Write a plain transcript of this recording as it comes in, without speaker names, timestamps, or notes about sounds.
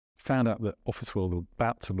found out that Office World were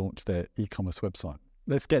about to launch their e-commerce website.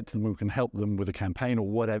 Let's get to them, we can help them with a campaign or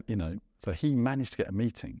whatever, you know. So he managed to get a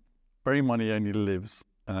meeting. Bearing in mind he only lives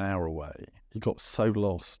an hour away. He got so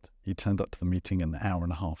lost, he turned up to the meeting an hour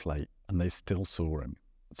and a half late and they still saw him.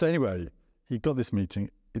 So anyway, he got this meeting,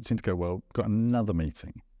 it seemed to go well, got another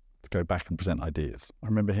meeting to go back and present ideas. I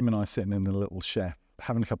remember him and I sitting in a little chef,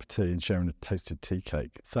 having a cup of tea and sharing a toasted tea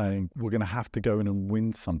cake, saying, we're going to have to go in and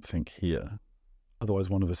win something here.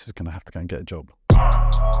 Otherwise, one of us is going to have to go and get a job.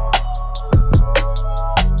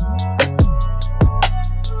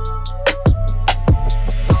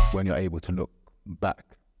 When you're able to look back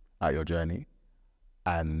at your journey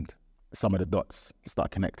and some of the dots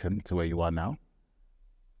start connecting to where you are now,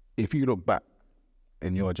 if you look back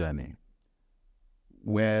in your journey,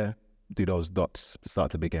 where do those dots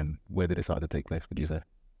start to begin? Where did it start to take place, would you say?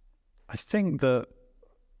 I think that,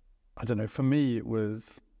 I don't know, for me it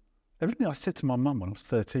was everything I said to my mum when I was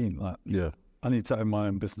 13, like, yeah, I need to own my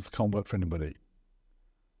own business, I can't work for anybody.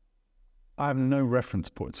 I have no reference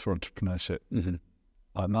points for entrepreneurship,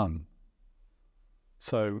 like none.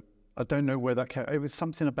 So I don't know where that came. It was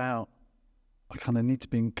something about, I kind of need to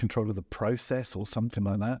be in control of the process or something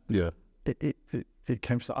like that. Yeah. It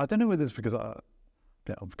came from, I don't know whether it's because I've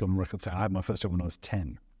got on record saying I had my first job when I was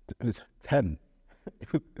 10. It was 10.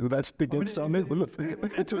 That's big. To a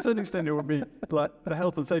certain extent, it would be like the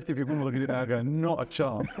health and safety people looking at it now going, not a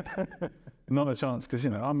chance. Not a chance, because,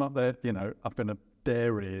 you know, I'm up there, you know, up in a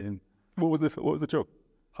dairy. And What was the job?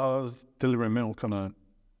 I was delivering milk on a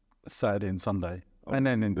Saturday and Sunday, and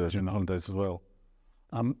then during the holidays as well.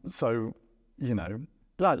 So, you know,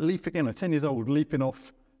 like leaping, you know, 10 years old, leaping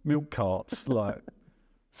off milk carts, like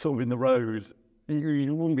sort of in the road.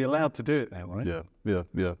 You wouldn't be allowed to do it now, right? Yeah.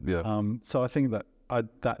 So I think that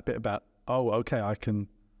that bit about, okay, I can,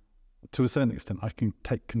 to a certain extent, I can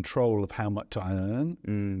take control of how much I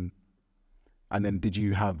earn. And then did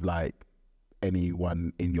you have like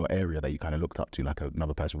anyone in your area that you kind of looked up to, like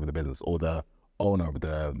another person with a business or the owner of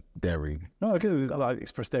the dairy? No, because it was like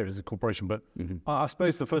Express Dairy as a corporation, but I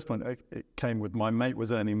suppose the first point it came with my mate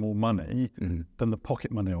was earning more money than the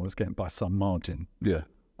pocket money I was getting by some margin. Yeah.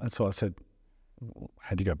 And so I said,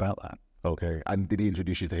 how do you go about that? Okay. And did he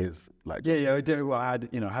introduce you to his like? Yeah, I do. I had,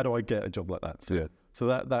 you know, how do I get a job like that? So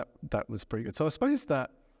that was pretty good. So I suppose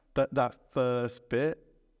that first bit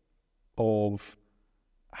of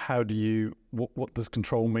how do you, what does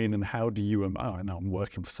control mean, and how do you, I know I'm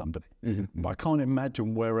working for somebody, but I can't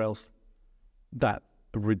imagine where else that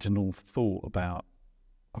original thought about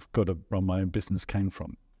I've got to run my own business came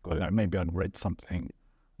from. You know, maybe I'd read something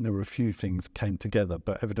and there were a few things came together,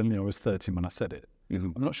 but evidently I was 13 when I said it.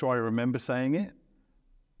 I'm not sure I remember saying it,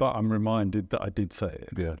 but I'm reminded that I did say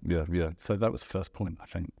it. Yeah. So that was the first point, I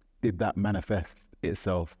think. Did that manifest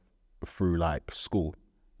itself through like school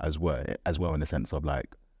as well in the sense of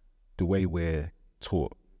like the way we're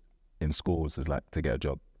taught in schools is like to get a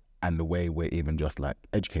job, and the way we're even just like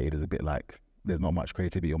educated is a bit like there's not much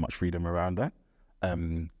creativity or much freedom around that.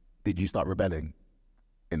 Did you start rebelling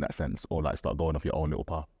in that sense, or like start going off your own little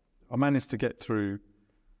path? I managed to get through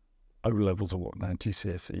O levels or whatnot,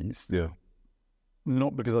 GCSEs. Yeah.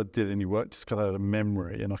 Not because I did any work, just because I had a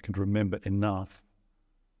memory and I could remember enough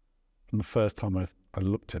from the first time I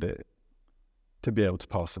looked at it to be able to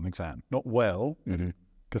pass an exam. Not well,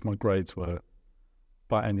 because my grades were,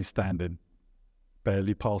 by any standard,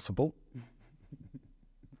 barely passable.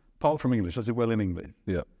 Apart from English, I did well in English.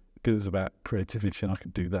 Yeah. Because it was about creativity and I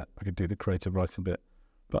could do that. I could do the creative writing bit.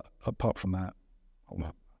 But apart from that,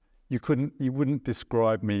 you wouldn't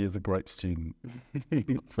describe me as a great student.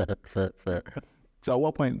 Fair. So at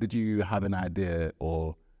what point did you have an idea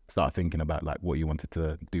or start thinking about like what you wanted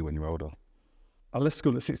to do when you were older? I left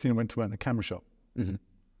school at 16 and went to work in a camera shop. Which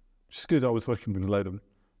is good. I was working with a load of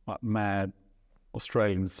like mad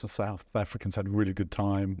Australians, South Africans, had a really good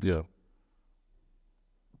time. Yeah.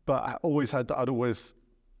 But I'd always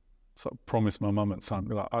sort of promised my mum at some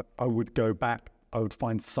time, like I would go back, I would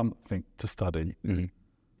find something to study.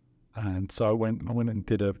 And so I went and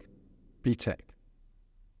did a BTEC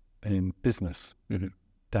in business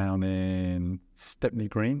down in Stepney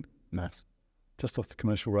Green. Nice. Just off the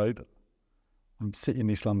Commercial Road. I'm sitting in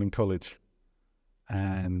East London College,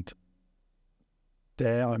 and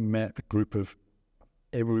there I met a group of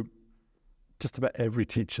just about every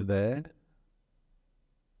teacher there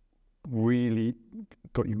really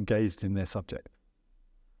got you engaged in their subject.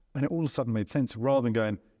 And it all of a sudden made sense. Rather than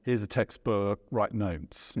going, here's a textbook, write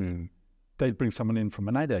notes, they'd bring someone in from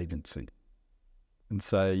an ad agency and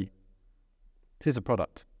say, here's a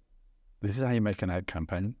product. This is how you make an ad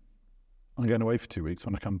campaign. I'm going away for 2 weeks.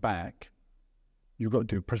 When I come back, you've got to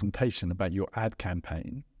do a presentation about your ad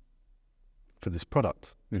campaign for this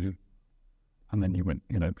product. Mm-hmm. And then you went,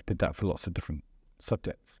 did that for lots of different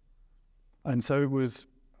subjects. And so it was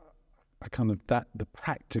a kind of the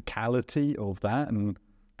practicality of that, and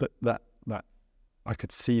that I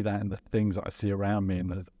could see that in the things that I see around me,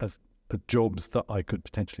 and as the jobs that I could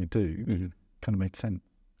potentially do, kind of made sense.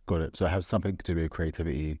 Got it. So it has something to do with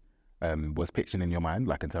creativity. Was pitching in your mind,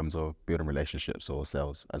 like in terms of building relationships or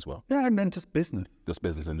sales as well? Yeah, and then just business. Just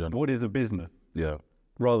business in general. What is a business? Yeah.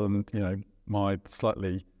 Rather than, my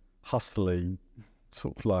slightly hustly,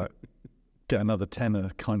 sort of like get another tenner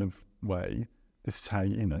kind of way. This is how,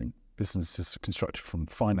 business is constructed from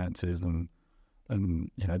finances and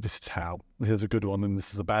this is how, here's a good one and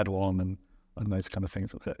this is a bad one and those kind of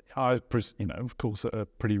things. I, of course, at a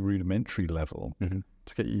pretty rudimentary level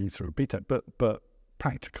to get you through a BTEC, but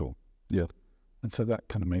practical. Yeah. And so that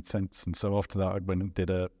kind of made sense. And so after that, I went and did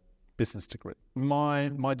a business degree. My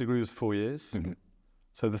degree was 4 years.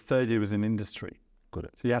 So the third year was in industry. Got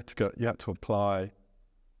it. So you had to apply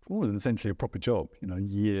for what was essentially a proper job, a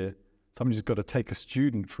year. Somebody's got to take a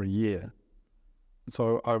student for a year.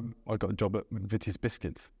 So I got a job at Vitty's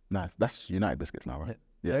Biscuits. Nice. That's United Biscuits now, right?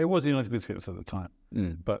 Yeah, it was United Biscuits at the time.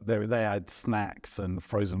 But they had snacks and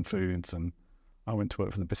frozen foods, and I went to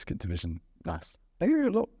work for the biscuit division. Nice. They gave me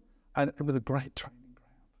a lot, and it was a great training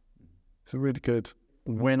ground. It was really good.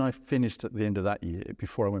 When I finished at the end of that year,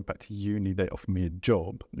 before I went back to uni, they offered me a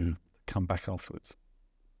job to come back afterwards.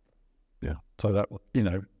 Yeah. So that,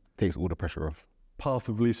 takes all the pressure off. Path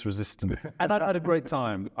of least resistance. And I had a great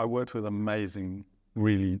time. I worked with amazing,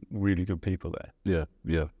 really, really good people there. Yeah,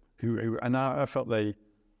 yeah. And I felt they,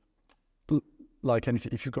 like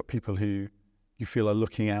anything, if you've got people who you feel are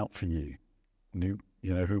looking out for you, and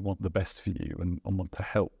who want the best for you and want to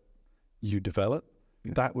help you develop,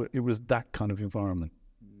 it was that kind of environment.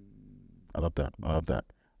 I love that.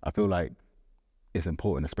 I feel like it's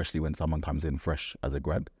important, especially when someone comes in fresh as a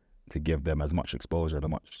grad, to give them as much exposure and as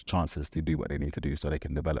much chances to do what they need to do so they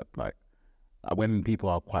can develop. Like when people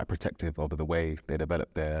are quite protective of the way they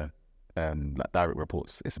develop their direct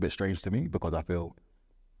reports, it's a bit strange to me, because I feel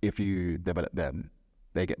if you develop them,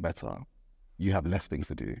 they get better. You have less things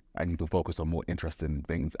to do and you can focus on more interesting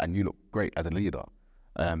things, and you look great as a leader.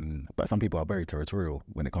 But some people are very territorial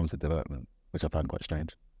when it comes to development, which I find quite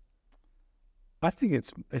strange. I think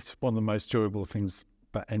it's one of the most enjoyable things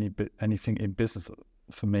about anything in business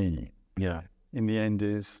for me. Yeah. In the end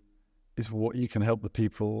is what you can help the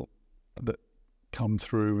people that come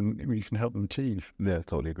through and you can help them achieve. Yeah,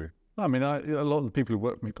 totally agree. I mean, a lot of the people who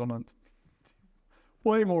work for me have gone on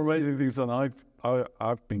way more amazing things than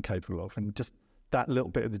I've been capable of, and just that little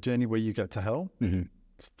bit of the journey where you get to help,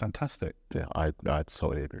 it's fantastic. Yeah, I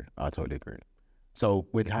totally agree. So,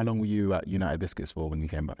 how long were you at United Biscuits for when you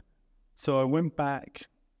came back? So I went back,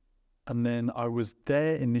 and then I was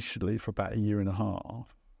there initially for about 1.5 years,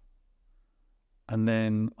 and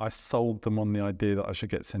then I sold them on the idea that I should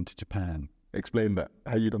get sent to Japan. Explain that.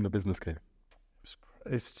 How you done the business case?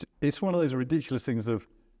 It's one of those ridiculous things of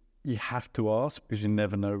you have to ask because you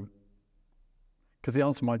never know, because the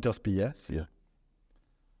answer might just be yes. Yeah.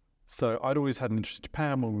 So I'd always had an interest in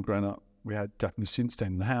Japan when we were growing up. We had Japanese students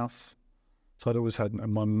staying in the house. So I'd always had,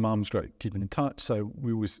 and my mum's great keeping in touch. So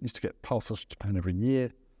we always used to get parcels to Japan every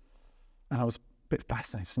year. And I was a bit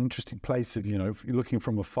fascinated. It's an interesting place. If you're looking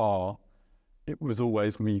from afar, it was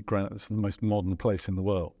always me growing up, this is the most modern place in the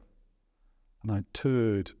world. And I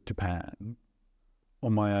toured Japan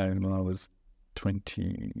on my own when I was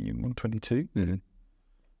 21, 22.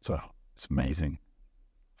 So it's amazing,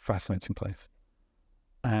 fascinating place.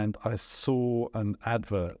 And I saw an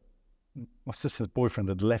advert. My sister's boyfriend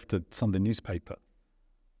had left a Sunday newspaper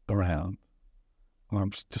around, and I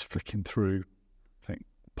was just flicking through, I think,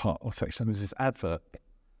 part or section. There's this advert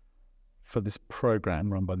for this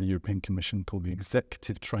program run by the European Commission called the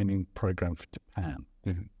Executive Training Program for Japan,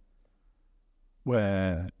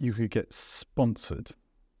 where you could get sponsored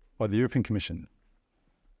by the European Commission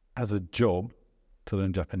as a job to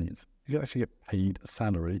learn Japanese. You could actually get paid a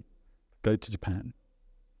salary, go to Japan,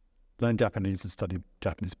 learn Japanese and study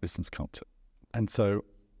Japanese business culture. And so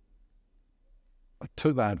I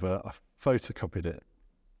took the advert, I photocopied it,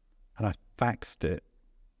 and I faxed it.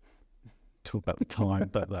 Talk about the time,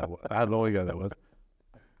 how long ago that was.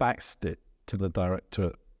 I faxed it to the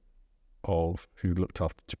director of who looked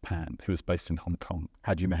after Japan, who was based in Hong Kong.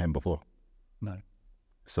 Had you met him before? No.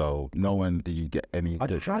 So no one, did you get any? I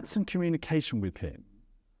had some communication with him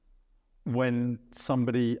when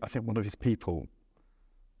somebody, I think one of his people,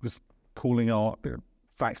 was calling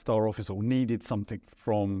faxed our office or needed something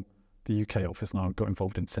from the UK office, and I got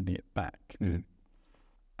involved in sending it back.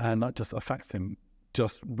 And I faxed him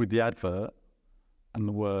just with the advert and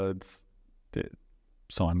the words,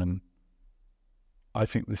 Simon, I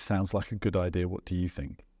think this sounds like a good idea. What do you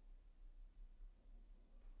think?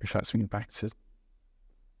 He shouts me back and says,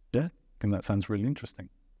 yeah, and that sounds really interesting.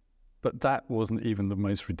 But that wasn't even the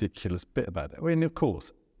most ridiculous bit about it. I mean, of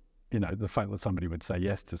course, the fact that somebody would say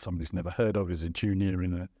yes to somebody who's never heard of as a junior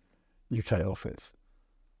in a UK office.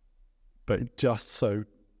 But it just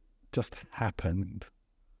happened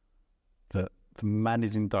that the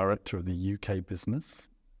managing director of the UK business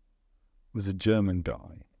was a German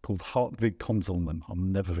guy called Hartwig Konzelmann. I'll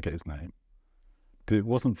never forget his name. Because if it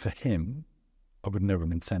wasn't for him, I would never have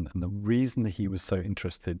been sent. And the reason that he was so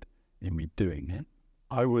interested in me doing it,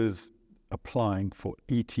 I was applying for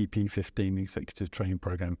ETP 15, Executive Training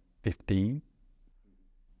Program 15.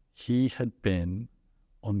 He had been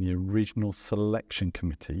on the original selection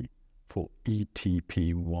committee for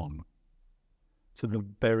ETP 1. So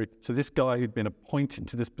this guy who'd been appointed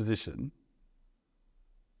to this position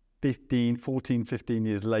 15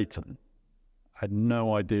 years later had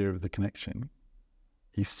no idea of the connection.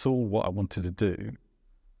 He saw what I wanted to do.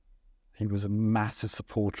 He was a massive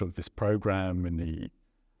supporter of this program, and he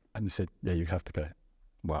said, yeah, you have to go.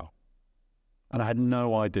 Wow. And I had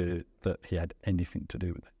no idea that he had anything to do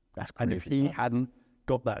with it. That's crazy. And if he hadn't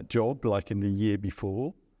got that job, like in the year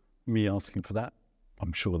before, me asking for that,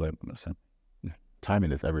 I'm sure they wouldn't have sent me. Yeah.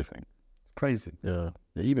 Timing is everything. Crazy. Yeah.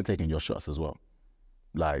 Even taking your shots as well.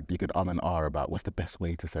 Like, you could and R about what's the best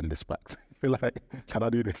way to send this back. I feel like, can I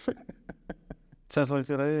do this? Sounds like a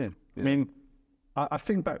good idea. Yeah. I mean, I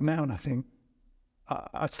think back now and I think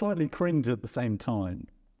I slightly cringe at the same time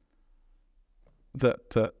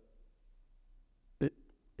that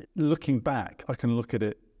looking back, I can look at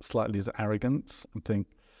it slightly as arrogance and think,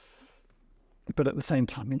 but at the same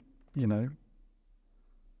time,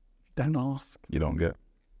 don't ask. You don't get.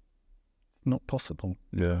 It's not possible.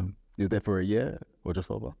 Yeah. You were there for a year or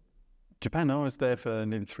just over? Japan, I was there for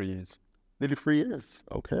nearly 3 years. Nearly 3 years.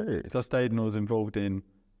 Okay. I stayed and I was involved in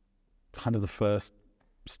kind of the first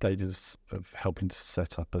stages of helping to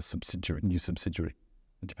set up a new subsidiary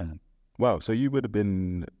in Japan. Wow. So you would have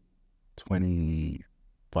been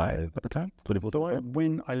 25 at the time? 24? So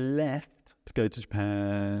when I left to go to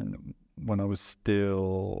Japan, when I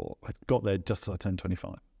got there just as I turned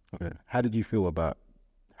 25. Okay. How did you feel about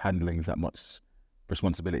handling that much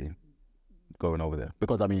responsibility going over there?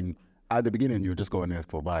 Because, I mean, at the beginning, you were just going there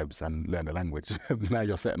for vibes and learn the language. Now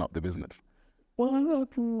you're setting up the business. Well,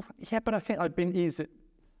 yeah, but I think I'd been easy,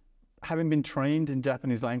 having been trained in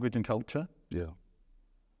Japanese language and culture. Yeah.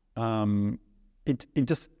 It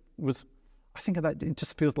just was, I think of that, it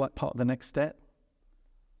just feels like part of the next step.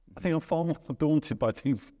 I think I'm far more daunted by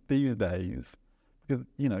things these days because,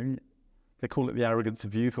 they call it the arrogance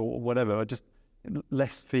of youth or whatever.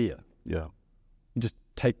 Less fear. Yeah. You just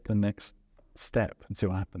take the next step and see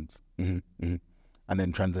what happens. Mm-hmm, mm-hmm. And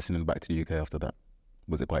then transitioning back to the UK after that,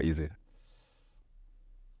 was it quite easy?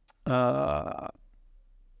 Yeah,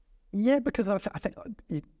 because I think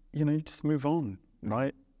you just move on,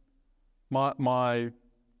 right? My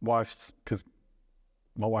wife's, because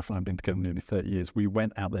my wife and I have been together nearly 30 years. We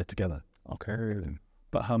went out there together. Okay.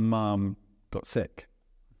 But her mum got sick,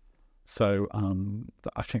 so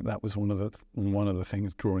I think that was one of the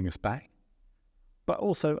things drawing us back. But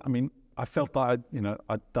also, I mean, I felt that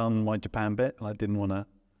I'd done my Japan bit, and I didn't want to.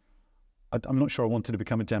 I'm not sure I wanted to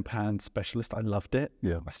become a Japan specialist. I loved it.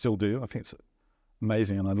 Yeah, I still do. I think it's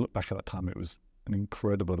amazing, and I look back at that time; it was an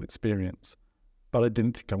incredible experience. But I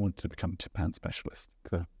didn't think I wanted to become a Japan specialist.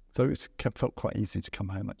 Okay. So it felt quite easy to come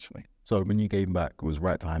home, actually. So when you came back, it was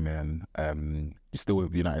right time in. You still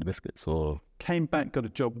with United Biscuits, or came back, got a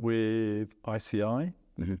job with ICI,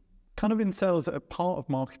 mm-hmm. kind of in sales, a part of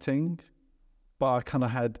marketing. But I kind of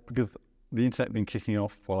had, because the internet had been kicking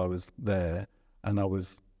off while I was there, and I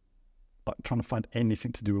was trying to find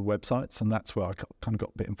anything to do with websites, and that's where I kind of got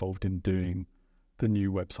a bit involved in doing the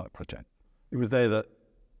new website project. It was there that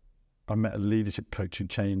I met a leadership coach who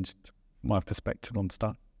changed my perspective on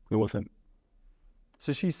stuff. It wasn't.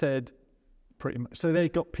 So she said, pretty much. So they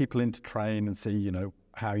got people in to train and see,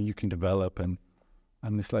 how you can develop, and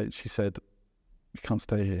this lady, she said, you can't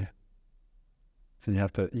stay here. So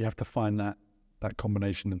you have to find that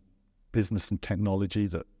combination of business and technology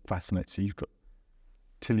that fascinates you.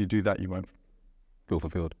 Till you do that, you won't feel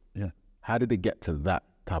fulfilled. Yeah. How did it get to that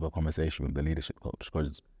type of conversation with the leadership coach?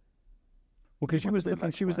 Because she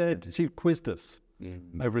was there. She quizzed us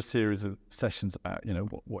over a series of sessions about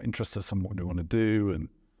what interests us and what we want to do,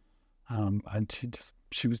 and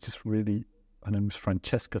she was just really. Her name was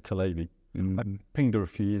Francesca Televi. I pinged her a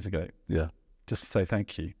few years ago. Yeah. Just to say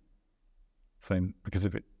thank you. Saying because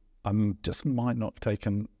of it, I just might not have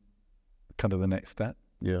taken kind of the next step.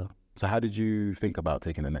 Yeah. So how did you think about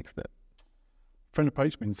taking the next step? A friend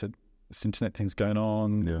approached me and said, this internet thing's going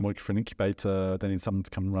on, I'm working for an incubator, they need someone to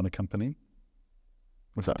come and run a company.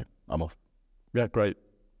 What's that? I'm off. Yeah, great.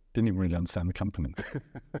 Didn't even really understand the company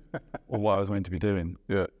or what I was meant to be doing.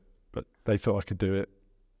 Yeah. But they thought I could do it.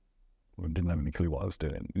 Well, didn't have any clue what I was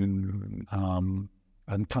doing.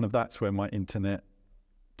 And kind of that's where my internet,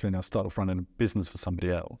 I started off running a business for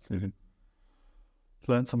somebody else.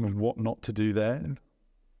 Learned some of what not to do there.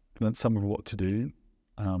 Learned some of what to do.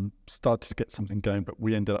 Started to get something going, but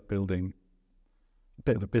we ended up building a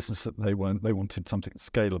bit of a business that they wanted something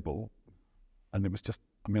scalable. And it was just,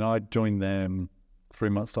 I joined them 3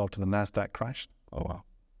 months after the NASDAQ crashed. Oh, wow.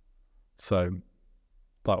 So,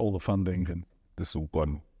 like all the funding and this all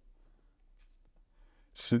gone.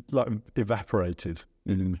 Like evaporated.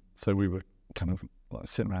 So we were kind of like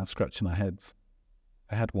sitting around scratching our heads.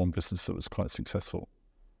 I had one business that was quite successful,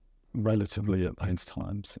 relatively at those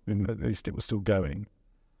times. At least it was still going.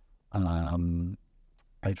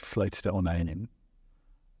 I'd floated it on AIM.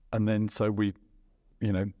 And then so we,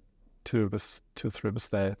 two or three of us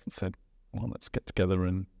there said, well, let's get together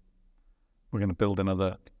and we're going to build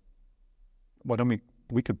another. Why don't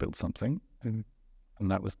we could build something? And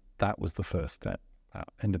that was the first step.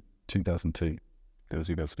 End of 2002. There was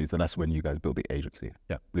 2002. So that's when you guys built the agency.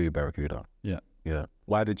 Yeah. Blue Barracuda. Yeah. Yeah.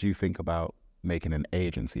 Why did you think about making an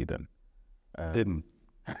agency then? Didn't.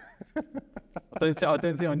 I don't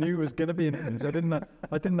think I knew it was going to be an agency. I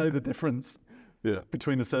didn't know the difference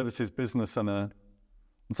between a services business and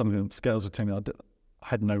something that scales with technology.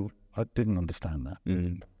 I didn't understand that.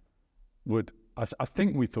 I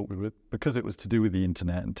think we thought we would, because it was to do with the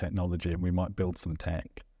internet and technology and we might build some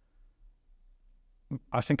tech.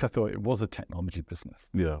 I think I thought it was a technology business.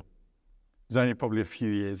 Yeah. It was only probably a few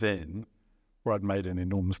years in where I'd made an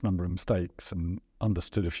enormous number of mistakes and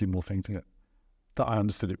understood a few more things that I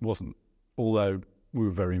understood it wasn't. Although we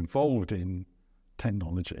were very involved in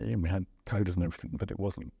technology and we had coders and everything, but it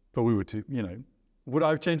wasn't. But we were would I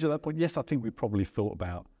have changed at that point? Yes, I think we probably thought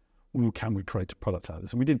about, can we create a product out of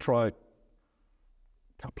this? And we did try a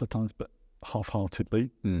couple of times, but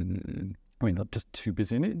half-heartedly. I'm just too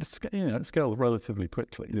busy, and it scaled relatively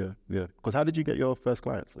quickly. Yeah. Because how did you get your first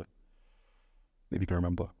clients, though? If you can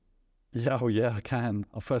remember. Yeah, I can.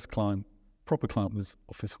 Our first proper client was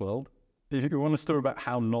Office World. If you want a story about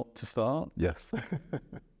how not to start. Yes.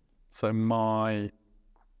 So my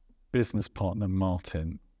business partner,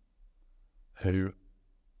 Martin, who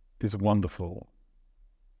is wonderful,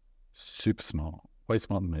 super smart, way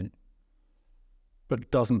smarter than me, but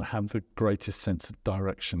doesn't have the greatest sense of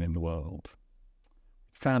direction in the world,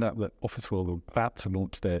 found out that Office World were about to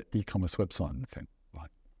launch their e-commerce website, and think, right,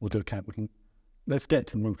 we'll do a campaign. Let's get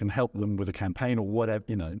to them. We can help them with a campaign or whatever,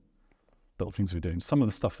 little things we're doing. Some of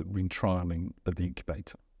the stuff that we've been trialing at the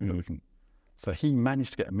incubator. So he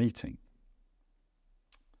managed to get a meeting.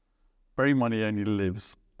 Bearing in mind he only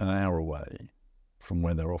lives an hour away from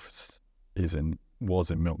where their office was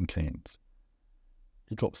in Milton Keynes.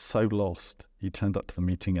 He got so lost, he turned up to the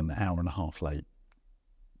meeting an hour and a half late.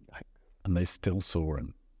 And they still saw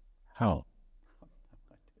him. How?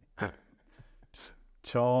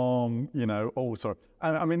 Charm, sorry.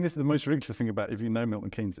 This is the most ridiculous thing about, if you know Milton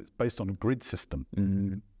Keynes, it's based on a grid system.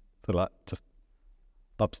 So like just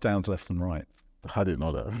ups, downs, lefts and rights. I didn't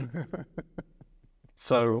know that.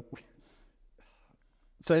 So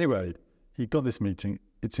anyway, he got this meeting.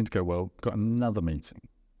 It seemed to go well. Got another meeting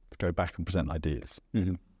to go back and present ideas.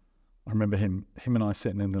 I remember him and I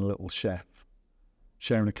sitting in a little chef,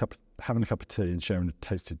 having a cup of tea and sharing a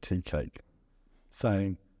tasted tea cake,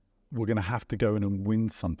 saying, we're going to have to go in and win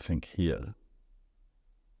something here.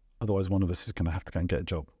 Otherwise, one of us is going to have to go and get a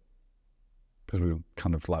job. Because we were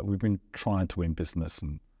kind of like, we've been trying to win business,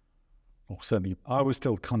 and certainly I was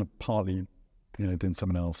still kind of partly, doing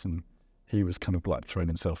something else, and he was kind of like throwing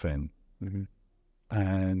himself in.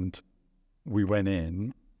 And we went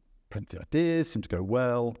in, printed the ideas, seemed to go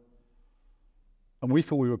well. And we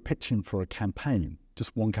thought we were pitching for a campaign,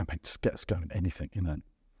 just one campaign, just get us going, anything,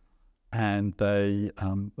 And they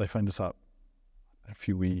phoned us up a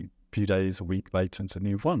few days, a week later, and said,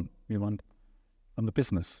 "You've won on the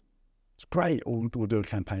business. It's great. We'll do a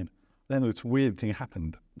campaign." Then this weird thing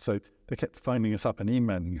happened. So they kept phoning us up and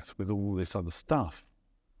emailing us with all this other stuff.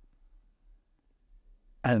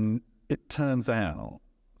 And it turns out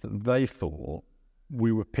that they thought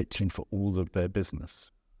we were pitching for all of their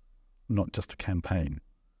business, not just a campaign.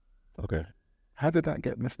 Okay. How did that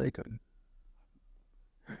get mistaken?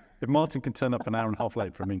 If Martin can turn up an hour and a half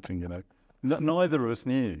late for a meeting, neither of us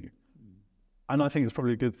knew. And I think it's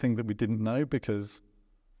probably a good thing that we didn't know, because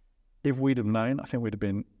if we'd have known, I think we'd have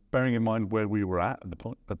been bearing in mind where we were at the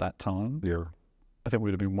point at that time, I think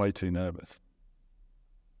we'd have been way too nervous.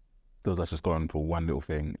 So that's just gone for one little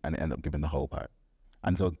thing and it ended up giving the whole pie.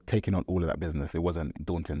 And so taking on all of that business, it wasn't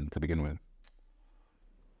daunting to begin with.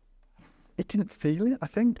 It didn't feel it, I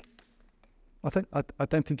think. I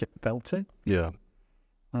don't think it felt it. Yeah.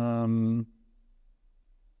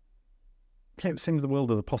 It seems the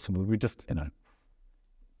world of the possible. We just,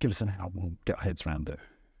 give us an hour, we'll get our heads around it,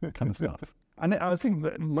 kind of stuff. And I think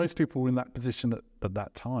that most people were in that position at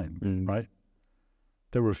that time, right?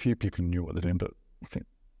 There were a few people who knew what they're doing, but I think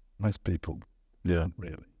most people didn't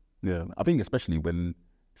really. Yeah, I think especially when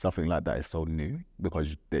something like that is so new,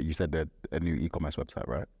 because you said they're a new e-commerce website,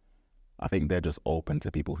 right? I think they're just open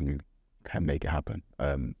to people who can make it happen.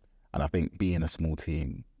 And I think being a small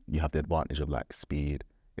team, you have the advantage of like speed,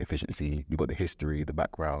 efficiency. You've got the history, the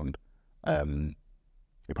background. It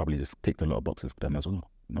probably just ticked a lot of boxes for them as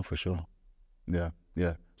well. No, for sure. Yeah.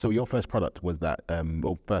 So your first product was that,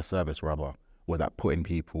 or first service rather, was that putting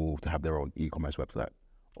people to have their own e-commerce website?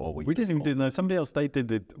 Or we didn't even do no. Somebody else, they did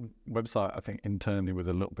the website, I think, internally with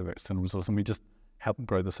a little bit of external resource, and we just helped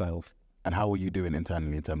grow the sales. And how were you doing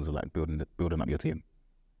internally in terms of like building up your team?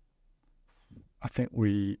 I think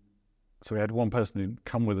we had one person who'd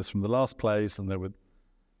come with us from the last place, and there were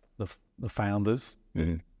the founders,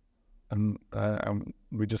 and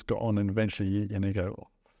we just got on, and eventually, you go,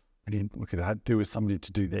 we could do with somebody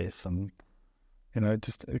to do this, and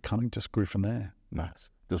it kind of just grew from there. Nice,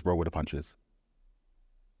 just roll with the punches.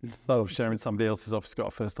 So sharing somebody else's office, got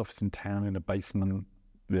our first office in town in a basement.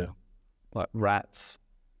 Yeah, like rats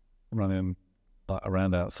running like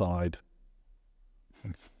around outside,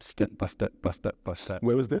 step by step by step by step.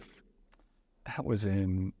 Where was this? That was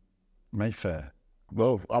in Mayfair.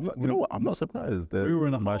 Well, I'm not surprised. We were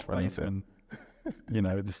in a nice basement.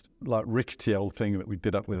 This like rickety old thing that we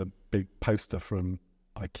did up with a big poster from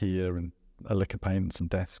IKEA and a lick of paints and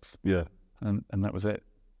desks. Yeah, and that was it.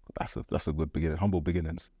 That's a good beginning. Humble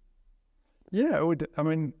beginnings. Yeah,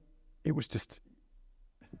 it was just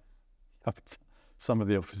some of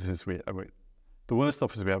the offices the worst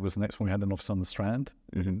office we had was the next one. We had an office on the Strand,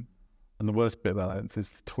 and the worst bit about that is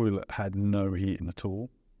the toilet had no heating at all.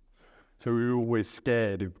 So we were always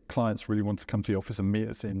scared if clients really wanted to come to the office and meet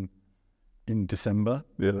us in December.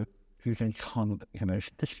 Yeah, you can't,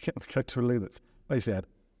 go to a loo that's basically had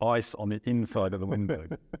ice on the inside of the window.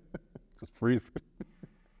 Just freeze.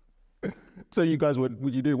 So you guys would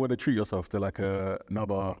you do want to treat yourself to like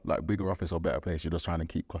another like bigger office or better place? You're just trying to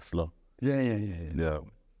keep costs low. Yeah.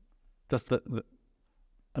 Just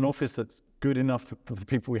an office that's good enough for the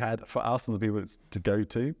people we had, for us and the people to go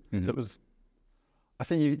to. That was, I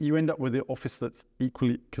think you end up with the office that's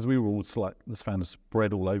equally, because we were all this found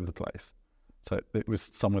spread all over the place. So it was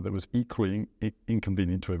somewhere that was equally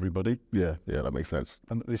inconvenient to everybody. Yeah, that makes sense.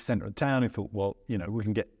 And at the centre of town, I thought, well, we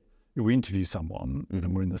can if we interview someone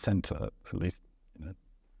and we're in the centre, at least,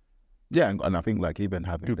 Yeah, and I think like even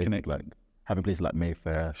having places like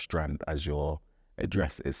Mayfair, Strand as your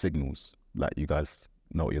address, it signals like you guys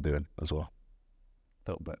know what you're doing as well.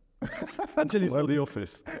 A little bit. Until you saw the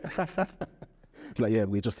office. Like, yeah,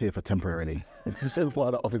 we're just here for temporarily. It's just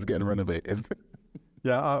why the office getting renovated.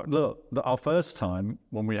 Yeah, look, our first time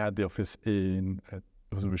when we had the office it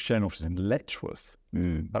was a shared office in Letchworth.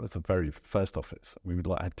 That was the very first office. We would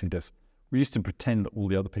had 2 desks. We used to pretend that all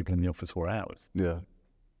the other people in the office were ours. Yeah.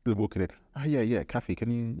 Just walking in. Oh, yeah, Kathy, can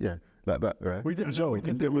you, like that, right? We didn't. Joe,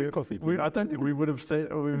 can you get me a coffee? I don't think we would have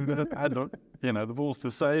said, we would have had, the balls to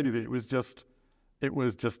say anything. It was just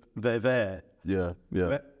they're there. Yeah.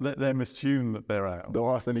 Let them assume that they're out.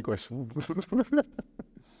 Don't ask any questions.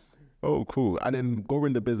 Oh, cool. And then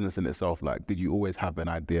growing the business in itself, like, did you always have an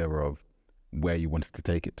idea of where you wanted to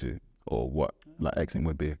take it to, or what like exiting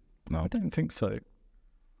would be? No, I don't think so.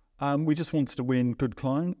 We just wanted to win good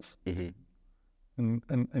clients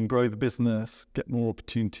and grow the business, get more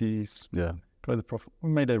opportunities. Yeah, grow the profit. We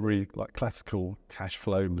made a really classical cash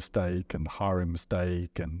flow mistake and hiring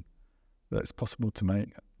mistake, and that's possible to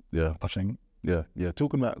make. Yeah, I think. Yeah.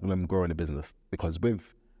 Talking about growing a business, because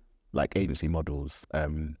with like agency models,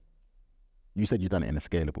 you said you've done it in a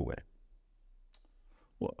scalable way.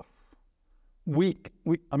 Well,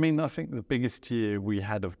 I think the biggest year we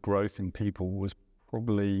had of growth in people was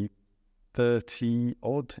probably 30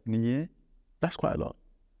 odd in a year. That's quite a lot.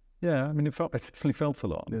 Yeah, it definitely felt a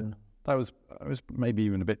lot. Yeah, that was maybe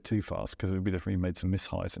even a bit too fast, because we definitely made some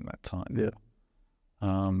mishires in that time. Yeah.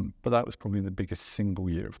 But that was probably the biggest single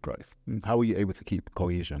year of growth. How were you able to keep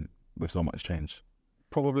cohesion with so much change?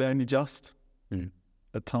 Probably only just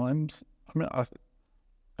at times. I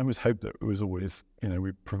always hoped that it was always,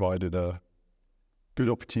 we provided a good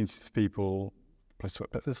opportunity for people, place to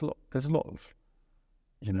work. But there's a lot of,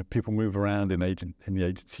 people move around in the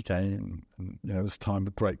agency game, and there's a time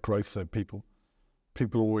of great growth. So people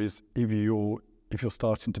always, if you're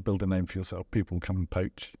starting to build a name for yourself, people come and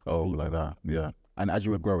poach. Oh, like that, yeah. And as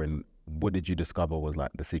you were growing, what did you discover was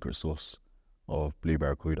like the secret sauce of Blue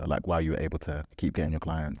Barracuda? Like why you were able to keep getting your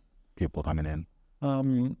clients, people coming in?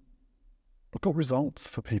 I've got results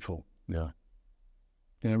for people. Yeah.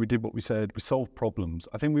 We did what we said. We solved problems.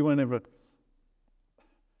 I think we weren't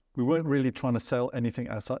really trying to sell anything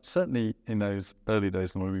as such. Certainly in those early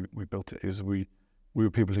days when we built it, we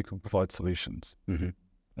were people who could provide solutions. Mm-hmm.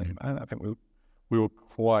 And I think we were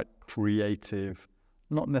quite creative,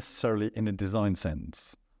 not necessarily in a design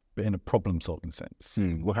sense, but in a problem-solving sense.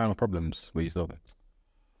 What kind of problems were you solving?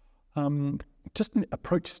 Just in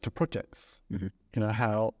approaches to projects. Mm-hmm.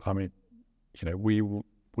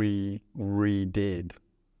 We redid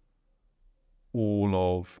all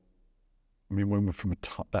of. When we're from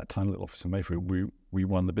that tiny little office in Mayfair, we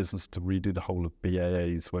won the business to redo the whole of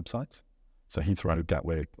BAA's websites. So Heathrow,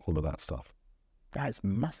 Gatwick, all of that stuff. That is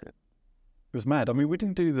massive. It was mad. We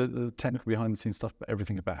didn't do the technical behind the scenes stuff, but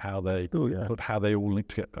everything about how they all linked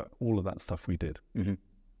together, all of that stuff we did. Mm-hmm.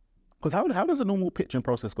 Because how does a normal pitching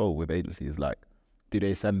process go with agencies? Like, do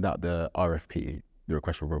they send out the RFP, the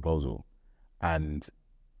request for proposal, and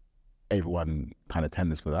everyone kind of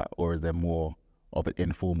tenders for that? Or is there more of an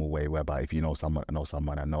informal way whereby if you know someone and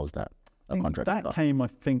knows that a contract? That came, I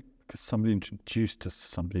think, because somebody introduced us to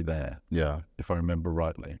somebody there. Yeah. If I remember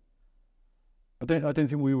rightly. I don't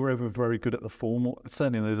think we were ever very good at the formal,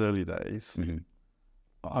 certainly in those early days. Mm-hmm.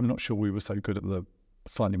 I'm not sure we were so good at the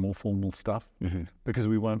slightly more formal stuff because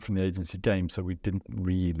we weren't from the agency game, so we didn't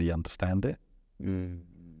really understand it.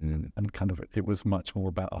 Mm-hmm. And kind of, it was much more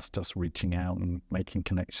about us just reaching out and making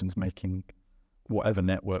connections, making whatever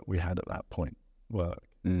network we had at that point work.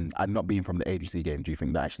 And not being from the agency game, do you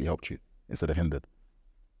think that actually helped you instead of hindered?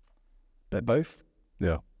 They're both.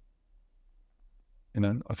 Yeah. I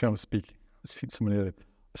think I was speaking to somebody.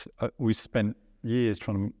 We spent years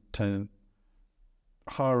trying to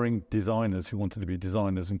hiring designers who wanted to be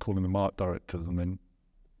designers and calling them art directors, and then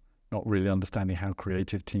not really understanding how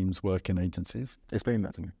creative teams work in agencies. Explain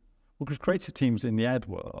that to me. Well, because creative teams in the ad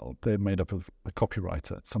world, they're made up of a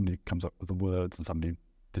copywriter, somebody who comes up with the words, and somebody who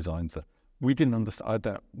designs them. We didn't understand.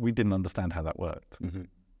 We didn't understand how that worked. Mm-hmm.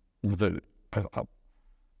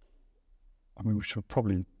 We should have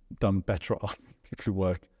probably done better at asking people who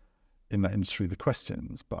work in that industry the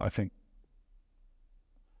questions, but I think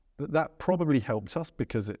that probably helped us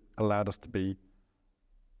because it allowed us to be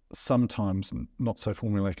sometimes not so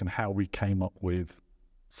formulaic in how we came up with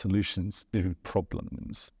solutions to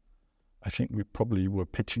problems. I think we probably were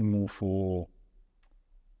pitching more for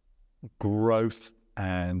growth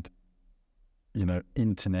and,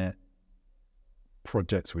 internet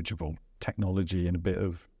projects which involve technology and a bit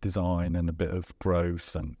of design and a bit of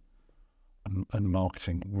growth and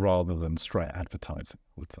marketing rather than straight advertising,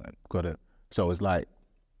 I would say. Got it. So it's like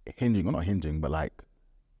not hinging, but like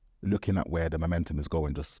looking at where the momentum is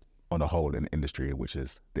going just on a whole in the industry, which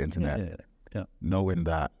is the internet. Yeah. Knowing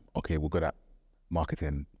that, okay, we're good at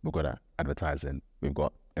marketing, we're good at advertising, we've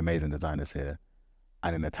got amazing designers here,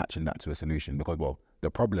 and then attaching that to a solution. Because, the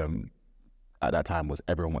problem at that time was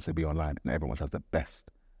everyone wants to be online and everyone wants to have the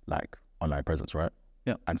best online presence, right?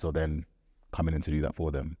 Yeah. And so then coming in to do that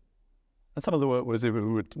for them. And some of the work was if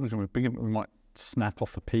we might snap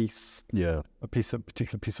off a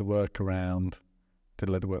particular piece of work around, did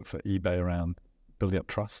a load of work for eBay around building up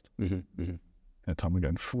trust. Mm-hmm. Mm-hmm. At the time we're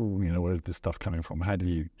going, where's this stuff coming from? How do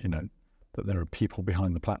you, that there are people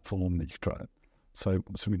behind the platform that you try it. So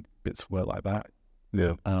we bits of work like that.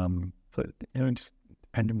 Yeah. Just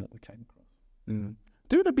depending on what we came across. Mm.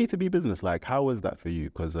 Doing a B2B business, how was that for you?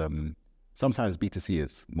 Because sometimes B2C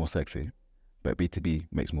is more sexy, but B2B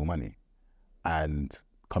makes more money. And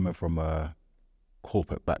coming from a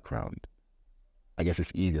corporate background, I guess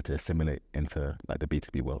it's easier to assimilate into the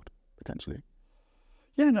B2B world, potentially.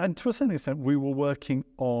 Yeah, and to a certain extent, we were working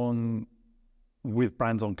with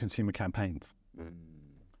brands on consumer campaigns. Mm.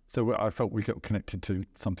 So I felt we got connected to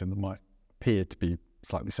something that might appear to be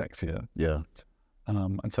slightly sexier. Yeah.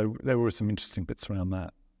 And so there were some interesting bits around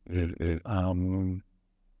that.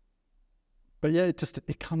 But yeah,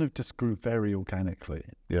 it kind of just grew very organically.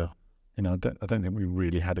 Yeah. I don't think we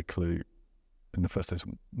really had a clue in the first days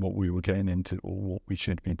what we were getting into or what we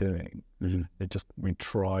should be doing. Mm-hmm. We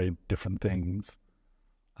tried different things,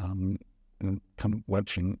 and kind of went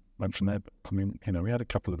from there. But, we had a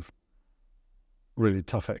couple of really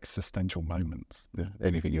tough existential moments. Yeah.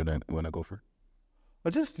 Anything you don't want to go for? I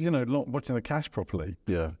just, not watching the cash properly.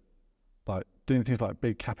 Yeah. Like doing things like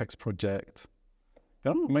big CapEx project,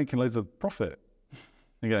 I'm not making loads of profit.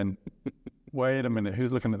 Again, wait a minute,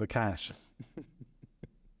 who's looking at the cash?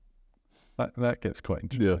 That gets quite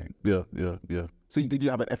interesting. Yeah. So did you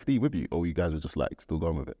have an FD with you, or you guys were just like still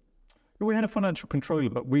going with it? We had a financial controller,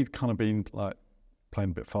 but we'd kind of been like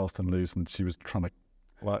playing a bit fast and loose, and she was trying to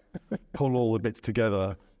like pull all the bits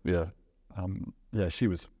together. Yeah. She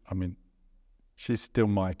was. I mean, she's still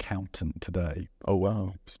my accountant today. Oh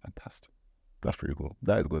wow, it's fantastic. That's pretty cool.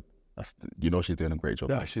 That is good. She's doing a great job.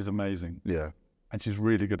 Yeah, she's amazing. Yeah, and she's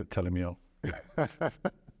really good at telling me off.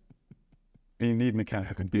 You need an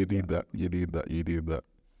accountant. You need that.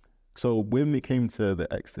 So when it came to the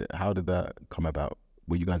exit, how did that come about?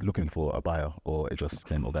 Were you guys looking for a buyer, or it just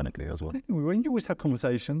came organically as well? When you always have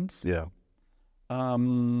conversations. Yeah.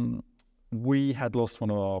 We had lost one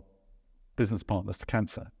of our business partners to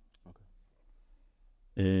cancer.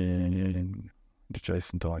 Okay.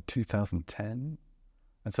 Jason died 2010,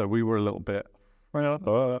 and so we were a little bit,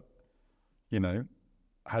 how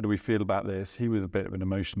do we feel about this? He was a bit of an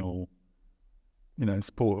emotional,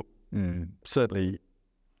 support. Certainly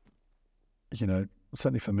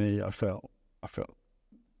for me, I felt,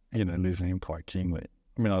 losing him quite keenly.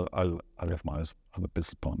 I mean, I left my other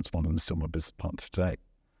business partners, one of them is still my business partner today.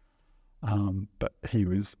 But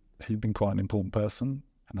he'd been quite an important person.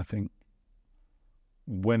 And I think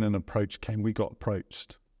when an approach came, we got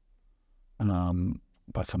approached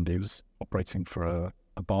by somebody who was operating for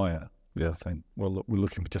a buyer. Yeah. Saying, well, look, we're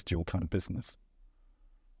looking for just your kind of business.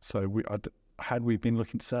 So had we been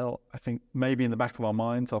looking to sell, I think maybe in the back of our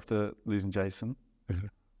minds after losing Jason,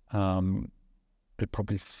 it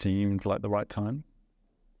probably seemed like the right time,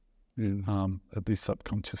 at least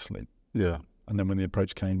subconsciously. Yeah. And then when the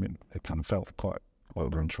approach came, it kind of felt quite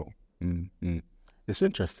natural. It's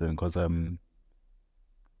interesting because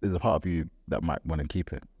there's a part of you that might want to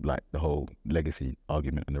keep it, like the whole legacy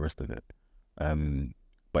argument and the rest of it.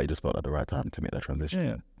 But it just felt at the right time to make that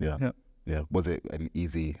transition. Yeah. Was it an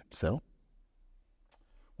easy sell?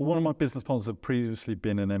 Well, one of my business partners had previously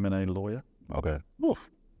been an M&A lawyer. Okay. Oof.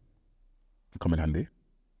 Come in handy.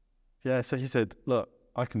 Yeah, so he said, look,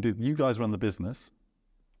 you guys run the business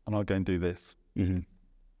and I'll go and do this. Mm-hmm.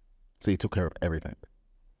 So he took care of everything?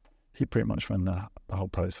 He pretty much ran the whole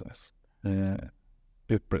process. Yeah.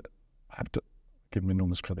 I have to give him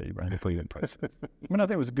enormous credit. He ran the whole process. I mean, I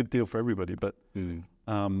think it was a good deal for everybody, but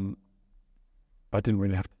I didn't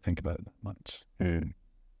really have to think about it that much.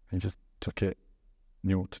 He just took it,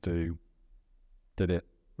 knew what to do, did it.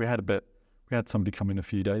 We had somebody come in a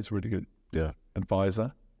few days, really good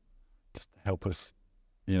advisor, just to help us,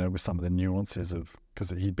 with some of the nuances because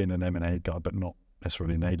he'd been an M&A guy, but not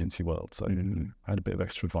necessarily in the agency world. So I had a bit of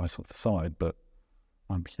extra advice off the side, but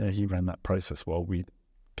he ran that process while we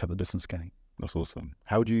kept the business going. That's awesome.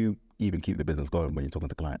 How do you even keep the business going when you're talking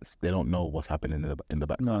to clients? They don't know what's happening in the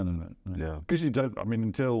back. No. Yeah. Because you don't, I mean,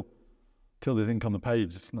 until there's ink on the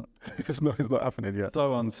page, it's not happening yet.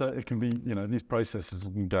 So uncertain. It can be, these processes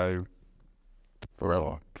can go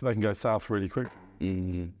forever. They can go south really quick.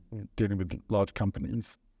 Dealing with large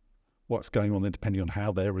companies, what's going on there depending on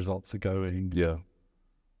how their results are going. Yeah.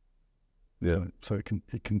 So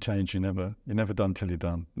it can change. You're never done till you're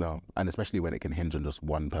done. No, and especially when it can hinge on just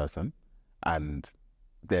one person, and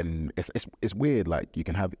then it's weird. Like you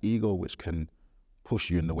can have ego, which can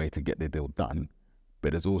push you in the way to get the deal done,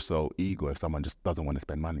 but there's also ego if someone just doesn't want to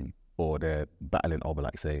spend money, or they're battling over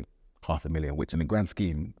like say $500,000, which in the grand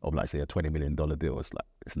scheme of like say a $20 million deal, it's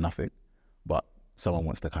nothing, but someone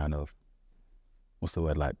wants to kind of, what's the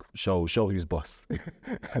word, like show who's boss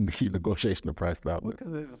and keep negotiation the price down. Well,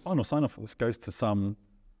 because the final sign-off list goes to some,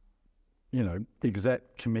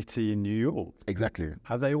 exec committee in New York. Exactly.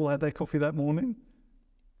 Have they all had their coffee that morning?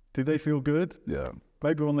 Did they feel good? Yeah.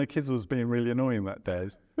 Maybe one of their kids was being really annoying that day.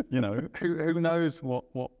 Who knows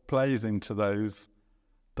what plays into those.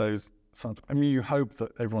 I mean, you hope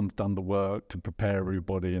that everyone's done the work to prepare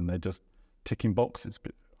everybody and they're just ticking boxes,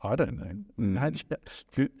 but I don't know.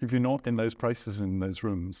 If you're not in those processes, in those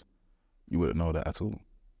rooms, you wouldn't know that at all.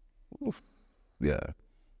 Oof. Yeah,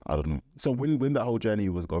 I don't know. So when that whole journey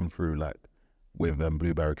was going through, like with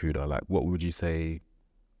Blue Barracuda, like what would you say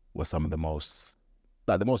was some of the most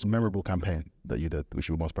memorable campaign that you did, which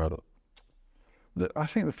you were most proud of? I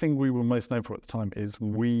think the thing we were most known for at the time is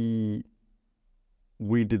we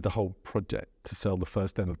did the whole project to sell the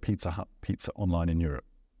first ever Pizza Hut pizza online in Europe.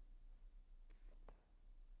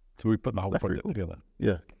 So we put the whole project together.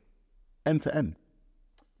 Yeah. End to end.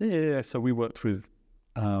 Yeah. So we worked with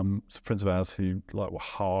some friends of ours who were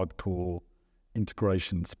hardcore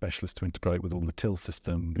integration specialists to integrate with all the till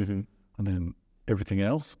systems and then everything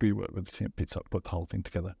else. We worked with Pizza Hut, put the whole thing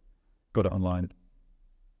together, got it online.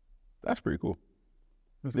 That's pretty cool.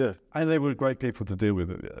 Yeah. And they were great people to deal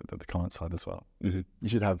with at the client side as well. You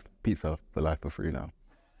should have pizza for life for free now.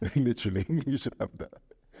 Literally, you should have that.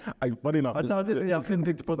 Funny enough, I didn't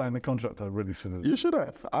think to put that in the contract. I really should have. You should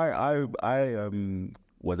have. I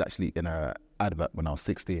was actually in a advert when I was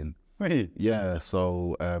 16. Really? Yeah,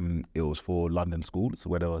 so it was for London schools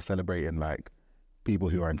where they were celebrating like people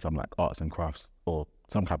who are in some like arts and crafts or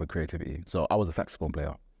some type of creativity. So I was a saxophone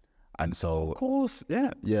player. And so, Of course,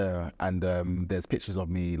 yeah. yeah, and there's pictures of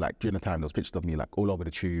me, like during the time, there was pictures of me like all over the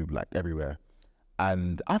tube, like everywhere.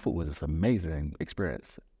 And I thought it was this amazing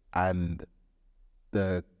experience. And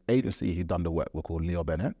the agency who'd done the work were called Leo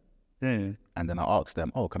Bennett. Yeah. And then I asked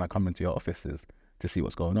them, oh, can I come into your offices to see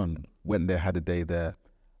what's going on? Went there, had a day there,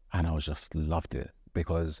 and I was just loved it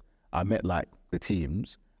because I met like the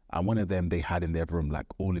teams, and one of them, they had in their room like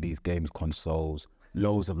all of these games consoles,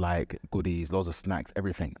 loads of like goodies, loads of snacks,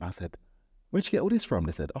 everything. And I said, where'd you get all this from?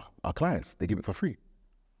 They said, oh, our clients, they give it for free.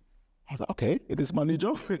 I was like, okay, it is my new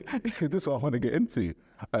job. This is what I want to get into.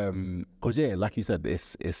 Because yeah, like you said,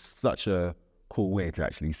 it's such a cool way to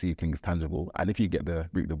actually see things tangible. And if you get the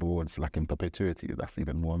reap the rewards like in perpetuity, that's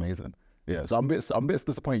even more amazing. Yeah, so I'm a bit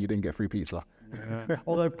disappointed you didn't get free pizza. Yeah.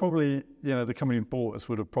 Although probably, the company who bought us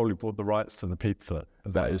would have probably bought the rights to the pizza.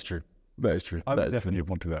 That is true. That is true. I That is definitely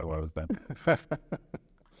wanted that where I was then.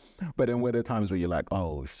 But then were there times where you're like,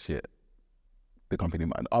 oh shit, the company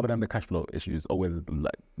might, other than the cash flow issues, or whether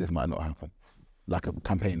like this might not happen, like a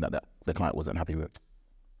campaign that the client wasn't happy with?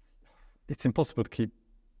 It's impossible to keep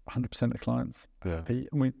 100% of the clients happy.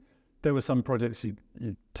 I mean, there were some projects you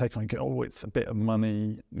take on and go, it's a bit of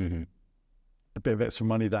money, a bit of extra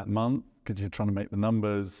money that month because you're trying to make the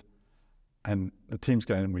numbers, and the team's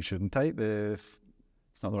going, we shouldn't take this.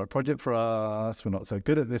 It's not the right project for us. We're not so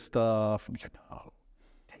good at this stuff. And you go, no,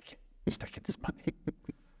 take it. Just take this money.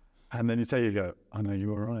 And then you go, I know you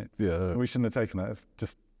were right. Yeah. We shouldn't have taken that. It's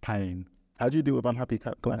just pain. How do you deal with unhappy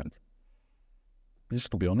clients? You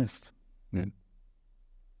just got to be honest. Yeah.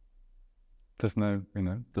 There's no,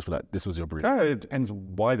 Just for like, this was your brief. Yeah, it depends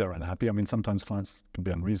why they're unhappy. I mean, sometimes clients can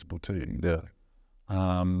be unreasonable too. Yeah.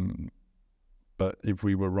 But if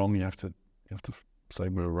we were wrong, you have to say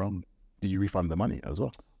we were wrong. Do you refund the money as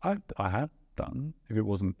well? I have done.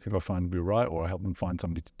 If I find we were right, or I help them find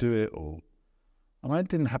somebody to do it, it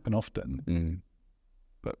didn't happen often,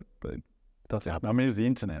 but it does happen. I mean, it was the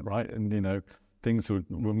internet, right? And things were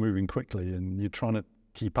moving quickly, and you're trying to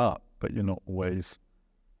keep up, but you're not always,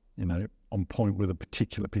 on point with a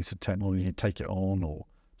particular piece of technology. You take it on, or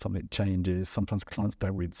something changes. Sometimes clients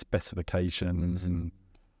don't read specifications, and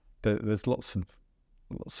there's lots of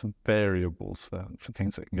variables for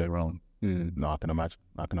things that can go wrong. No, I can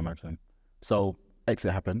imagine. So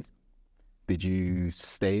exit happens. Did you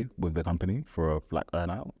stay with the company for like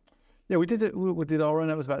earn out? Yeah, we did it. We did our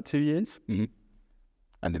earn out was about 2 years. Mm-hmm.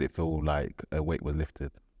 And did it feel like a weight was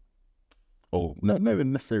lifted? Or not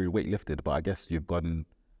even necessarily weight lifted, but I guess you've gone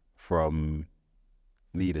from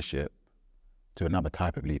leadership to another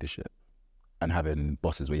type of leadership, and having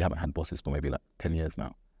bosses where you haven't had bosses for maybe like 10 years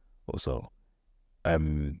now or so.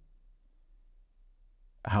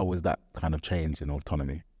 How was that kind of change in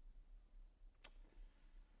autonomy?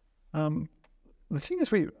 The thing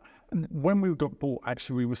is, when we got bought,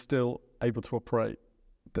 actually, we were still able to operate.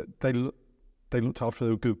 They looked after.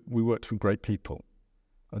 They were good. We worked with great people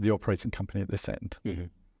at the operating company at this end,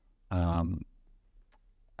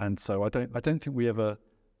 and so I don't think we ever.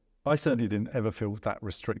 I certainly didn't ever feel that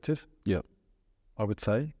restricted. Yeah, I would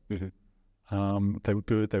say. They were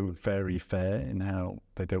good. They were very fair in how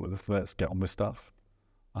they dealt with us. Let's get on with stuff.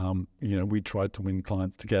 We tried to win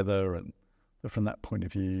clients together, and from that point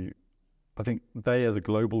of view, I think they, as a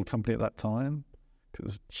global company at that time, it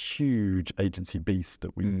was a huge agency beast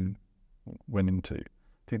that we went into.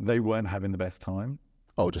 I think they weren't having the best time.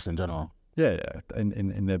 Oh, just in general? Yeah.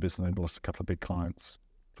 In their business, they lost a couple of big clients,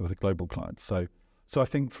 for the global clients. So I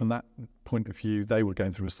think from that point of view, they were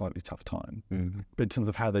going through a slightly tough time. But in terms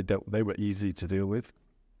of how they dealt, they were easy to deal with.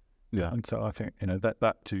 Yeah. And so I think,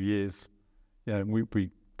 that 2 years, we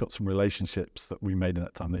got some relationships that we made in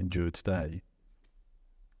that time that endure today.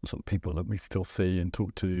 Sort of people that we still see and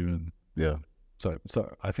talk to, and so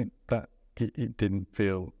I think that it didn't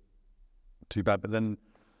feel too bad. But then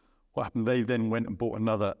what happened? They then went and bought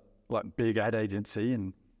another like big ad agency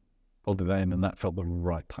and folded that in, and that felt the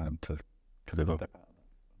right time to step out of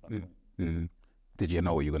that. Did you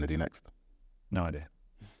know what you were going to do next? No idea.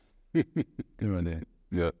 No idea.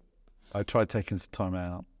 Yeah. I tried taking some time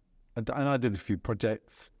out, and I did a few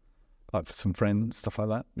projects, like for some friends, stuff like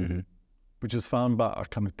that. Which was fun, but I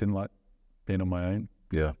kind of didn't like being on my own.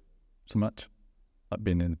 Yeah. So much. Like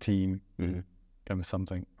being in a team, going going with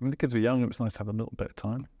something. I mean, the kids were young. It was nice to have a little bit of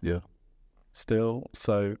time. Yeah. Still,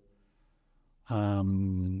 so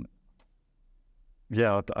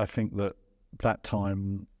yeah, I think that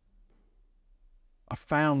time I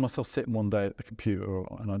found myself sitting one day at the computer,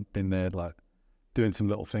 and I'd been there like doing some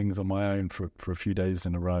little things on my own for a few days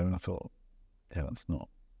in a row, and I thought, yeah, that's not.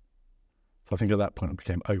 So I think at that point I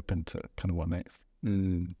became open to kind of what next.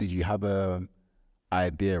 Did you have a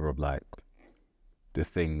idea of like the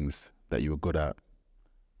things that you were good at,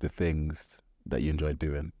 the things that you enjoyed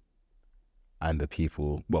doing, and the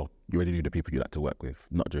people? Well, you already knew the people you like to work with,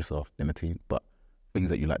 not just yourself in a team, but things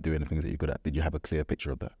that you like doing and things that you're good at. Did you have a clear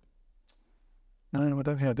picture of that? No, I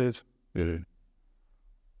don't think I did. Really?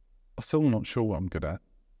 I'm still not sure what I'm good at.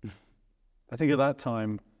 I think at that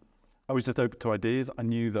time I was just open to ideas. I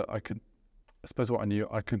knew that I could. I suppose what I knew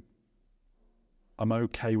I could. I'm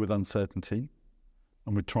okay with uncertainty,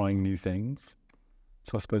 and with trying new things.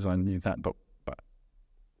 So I suppose I knew that, but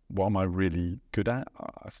what am I really good at?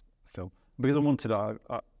 Still, because I wanted,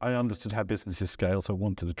 I understood how businesses scale, so I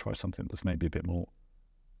wanted to try something that's maybe a bit more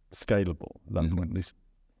scalable. That would at least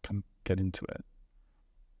can get into it.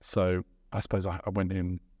 So I suppose I went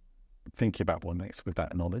in thinking about what next with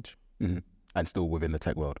that knowledge. And still within the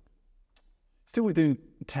tech world. Still we're doing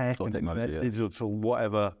tech and technology, digital,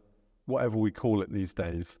 whatever we call it these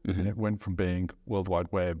days. And it went from being World Wide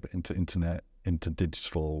Web into internet, into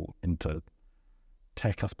digital, into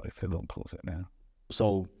tech, I suppose everyone calls it now.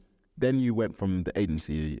 So then you went from the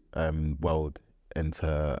agency world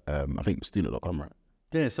into, I think, student.com, right?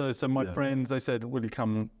 Yeah, so my friends, they said, will you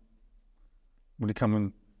come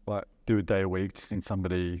and like do a day a week, just need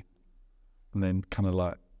somebody, and then kind of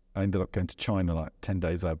like, I ended up going to China like 10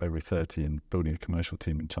 days out of every 30 and building a commercial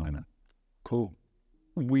team in China. Cool.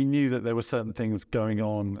 We knew that there were certain things going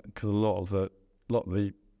on because a lot of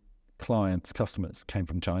the customers came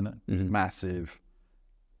from China. Massive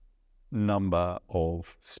number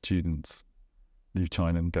of students leave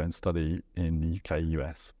China and go and study in the UK,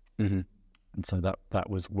 US. And so that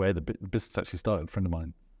was where the business actually started. A friend of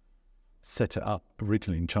mine set it up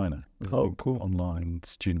originally in China. Oh, cool. Online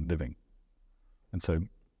student living. And so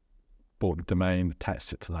bought a domain,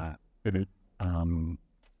 attached it to that.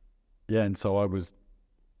 Yeah, and so I was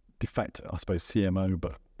de facto, I suppose, CMO,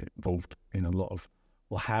 but involved in a lot of,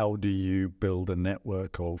 well, how do you build a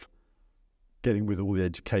network of getting with all the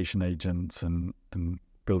education agents and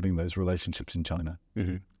building those relationships in China?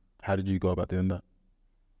 How did you go about doing that?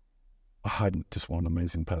 I had just one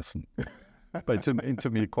amazing person, but it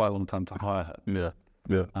took me quite a long time to hire her. Yeah.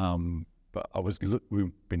 But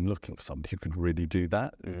we've been looking for somebody who could really do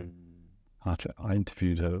that. I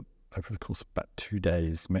interviewed her over the course of about 2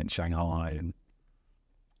 days, met in Shanghai, and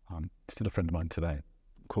still a friend of mine today.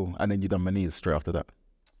 Cool. And then you done Manise straight after that?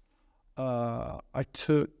 I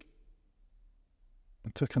took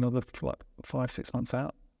another like 5-6 months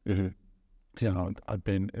out. You know, it'd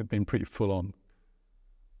been pretty full on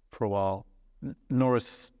for a while.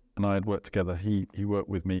 Norris and I had worked together. He worked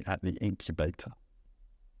with me at the incubator,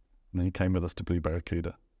 and then he came with us to Blue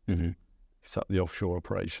Barracuda. He set up the offshore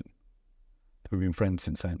operation. We've been friends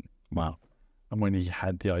since then. Wow. And when he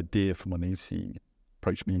had the idea for Manise, he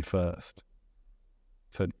approached me first.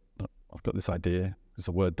 Said, look, I've got this idea. It's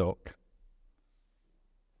a Word doc.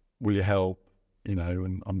 Will you help? You know,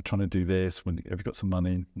 and I'm trying to do this. Have you got some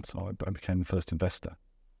money? And so I became the first investor,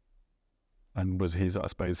 and was I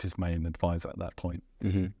suppose, his main advisor at that point.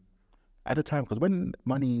 At the time, because when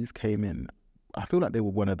Manise came in, I feel like they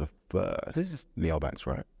were one of the first neobanks,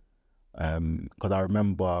 right? Because I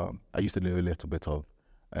remember I used to do a little bit of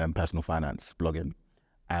personal finance blogging,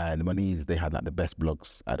 and Manise, they had like the best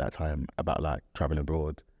blogs at that time about like traveling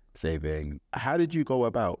abroad, saving. How did you go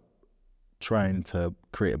about trying to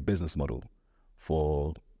create a business model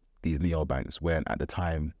for these neobanks when at the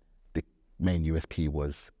time the main USP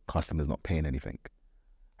was customers not paying anything?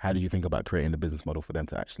 How did you think about creating a business model for them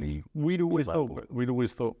to actually? We'd always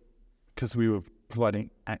thought because we were providing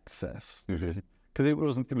access, because it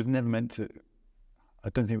was never meant to. I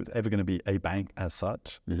don't think it was ever going to be a bank as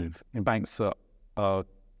such. And banks are,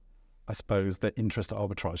 I suppose, they're interest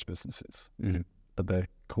arbitrage businesses at their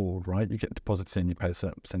core, right? You get deposits in, you pay a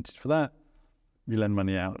certain percentage for that. You lend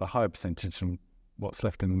money out at a higher percentage, and what's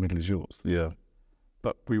left in the middle is yours. Yeah.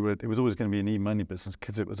 But it was always going to be an e-money business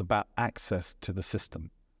because it was about access to the system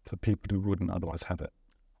for people who wouldn't otherwise have it.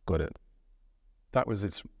 Got it. That was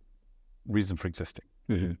its reason for existing.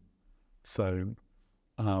 So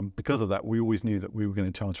because of that, we always knew that we were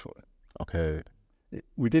going to charge for it. Okay.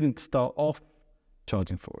 We didn't start off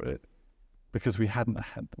charging for it because we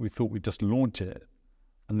thought we'd just launch it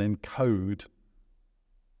and then code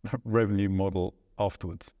the revenue model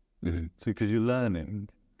afterwards. So because you're learning,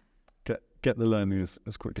 get the learning as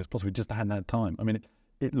quick as possible. We just hadn't had time. I mean,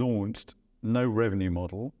 it launched, no revenue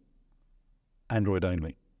model, Android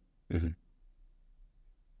only.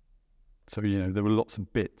 So, there were lots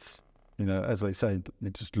of bits, as they say,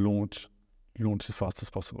 it just launch as fast as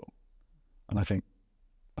possible. And I think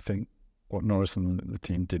what Norris and the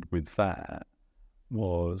team did with that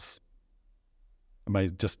was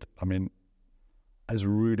as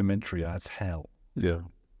rudimentary as hell. Yeah.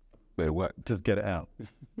 But it worked. Just get it out.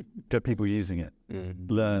 Get people using it.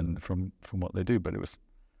 Learn from what they do. But it was,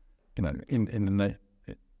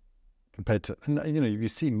 compared to, you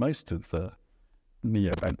see most of the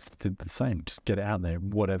neobanks did the same. Just get it out there,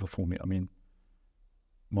 whatever form it. I mean,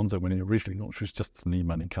 Monzo, when it originally launched, was just an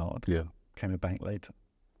e-money card. Yeah. Became a bank later.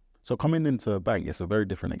 So coming into a bank, it's a very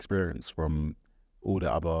different experience from all the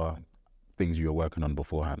other things you were working on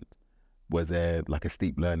beforehand. Was there like a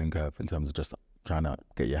steep learning curve in terms of just trying to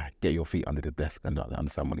get your feet under the desk and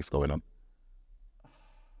understand what is going on?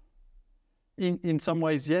 In some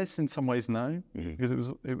ways, yes. In some ways, no. Because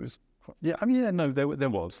it was. Yeah. I mean, yeah. No, there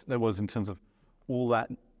was in terms of all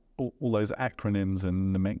those acronyms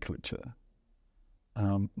and nomenclature.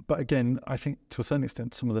 But again, I think to a certain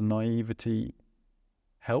extent, some of the naivety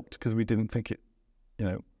helped because we didn't think it.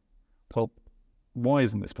 Well, why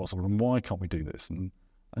isn't this possible, and why can't we do this? And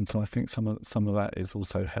so I think some of that is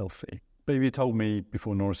also healthy. But if you told me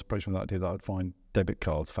before Norris approached me with that idea that I'd find debit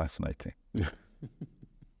cards fascinating,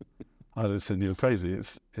 I'd have said you're crazy.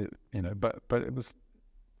 But it was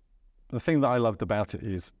the thing that I loved about it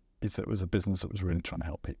is that it was a business that was really trying to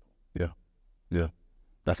help people. Yeah,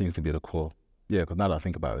 that seems to be the core. Yeah, because now that I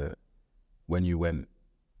think about it, when you went,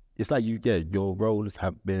 it's like your roles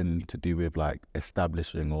have been to do with like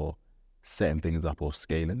establishing or setting things up or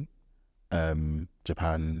scaling.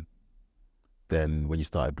 Japan, then when you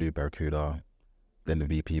started Blue Barracuda, then the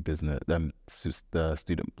VP business, then the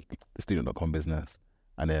student.com business,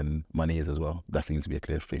 and then Moneys as well. That seems to be a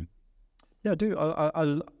clear theme. Yeah, I do.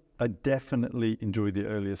 I definitely enjoy the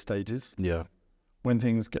earlier stages. Yeah. When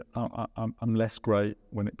things get, I'm less great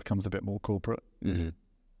when it becomes a bit more corporate.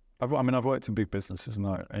 I've worked in big businesses and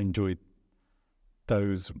I enjoyed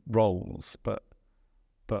those roles, but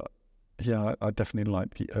yeah, I definitely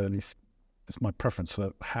like the early. It's my preference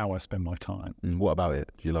for how I spend my time. What about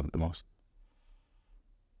it do you love it the most?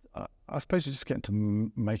 I suppose you just get to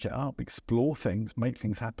make it up, explore things, make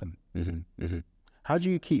things happen. How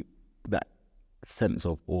do you keep that sense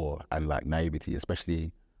of awe and like naivety,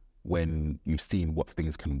 especially when you've seen what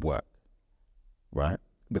things can work, right?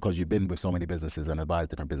 Because you've been with so many businesses and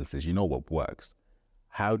advised different businesses, you know what works.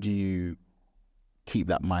 How do you keep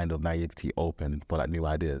that mind of naivety open for like new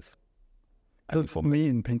ideas? It's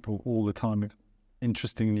meeting people all the time,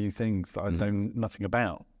 interesting new things that I know nothing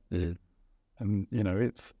about, and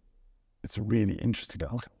it's really interesting.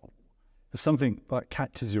 If something like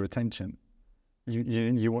catches your attention,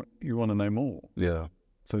 you want to know more. Yeah.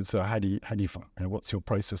 So how do you find? What's your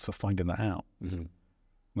process for finding that out? And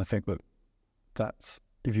I think that's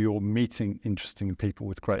if you're meeting interesting people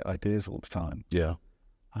with great ideas all the time. Yeah.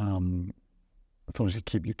 As long as you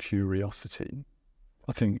keep your curiosity,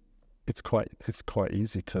 I think it's quite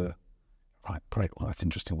easy to, right, great, well, that's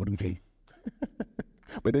interesting, wouldn't it be?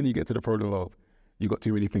 But then you get to the problem of you got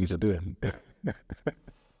too many things you're doing.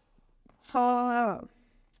 Yeah,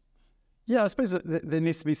 I suppose that there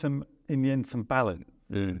needs to be in the end, some balance.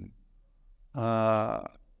 And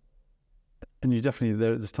you definitely,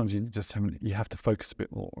 there's times you just you have to focus a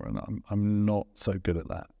bit more, and I'm not so good at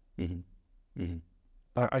that.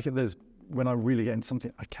 I think when I really get into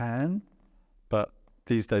something, I can, but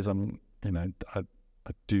these days I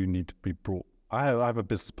do need to be brought. I have a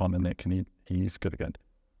business partner, Nick, and he's good again.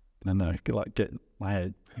 No, get my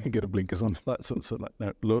head, get a blinkers on. Like sort of like,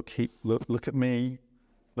 no, look at me,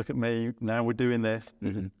 now we're doing this.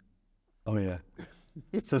 Oh yeah.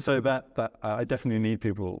 so that I definitely need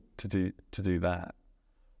people to do that.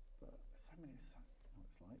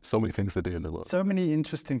 So many things to do in the world. So many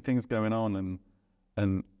interesting things going on,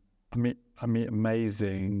 and I meet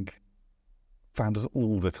amazing founders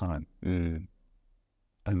all the time. And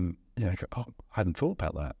I go, oh, I hadn't thought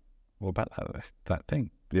about that. What about that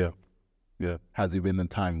thing? Yeah. Has there been a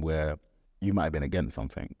time where you might have been against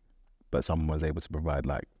something, but someone was able to provide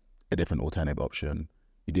like a different alternative option?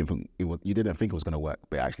 You didn't think it was going to work,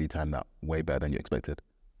 but it actually turned out way better than you expected.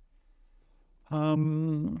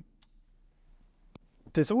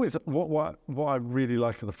 There's always what I really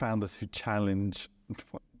like are the founders who challenge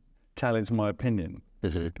my opinion.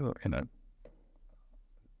 It's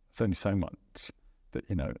only so much that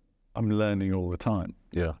I'm learning all the time.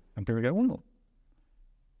 Yeah. And people go, well,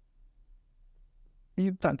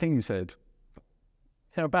 that thing you said,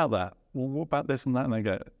 about that. Well, what about this and that? And they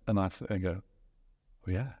go, and I sit there and go,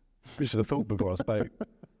 well, yeah, we should have thought before I spoke.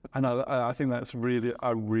 And I think that's really,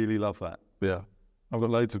 I really love that. Yeah. I've got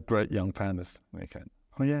loads of great young founders. They go,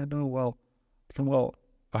 oh yeah, no, well,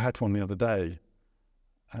 I had one the other day,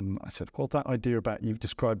 and I said, well, that idea about, you've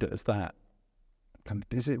described it as that. And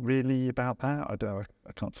is it really about that?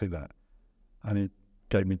 I can't see that. And he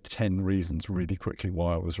gave me 10 reasons really quickly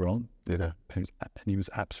why I was wrong. Yeah. And he was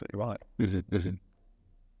absolutely right. Is it? And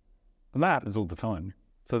that happens all the time.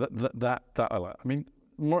 So that I like. I mean,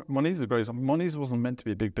 Moniz is great. Moniz wasn't meant to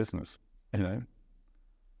be a big business,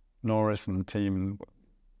 Norris and the team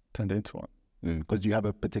turned into one. Because you have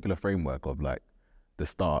a particular framework of like the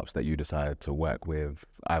startups that you decide to work with,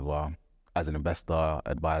 either as an investor,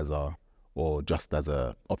 advisor, or just as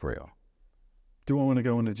a operator. Do I want to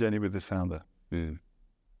go on a journey with this founder? I mean,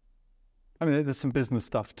 there's some business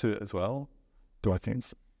stuff to it as well. Do I think,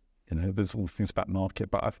 there's all things about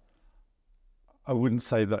market, but I wouldn't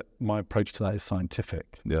say that my approach to that is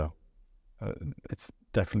scientific. Yeah. It's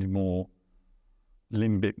definitely more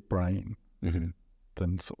limbic brain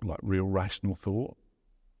than sort of like real rational thought.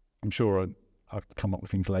 I'm sure I've come up with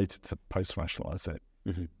things later to post-rationalize it.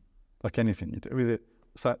 Like anything you do with it.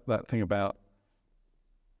 It's that thing about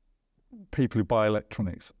people who buy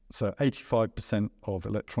electronics. So 85% of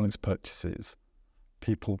electronics purchases,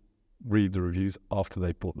 people read the reviews after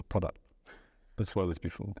they bought the product as well as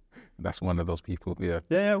before. That's one of those people, yeah.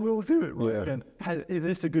 Yeah, we'll do it, right? Yeah. Again, is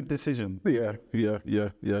this a good decision? Yeah.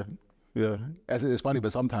 It's funny,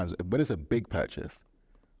 but sometimes when it's a big purchase,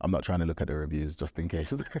 I'm not trying to look at the reviews just in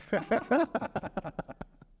case.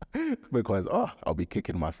 Because, I'll be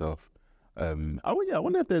kicking myself. I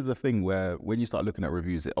wonder if there's a thing where when you start looking at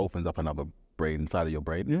reviews, it opens up another brain side of your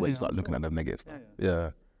brain where you start looking at the negative stuff.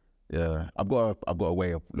 Yeah. I've got a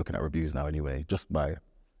way of looking at reviews now anyway, just by,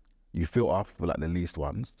 you filter for like the least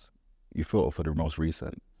ones, you filter for the most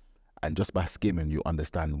recent, and just by skimming, you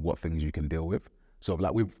understand what things you can deal with. So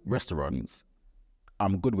like with restaurants,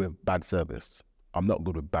 I'm good with bad service. I'm not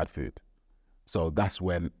good with bad food. So that's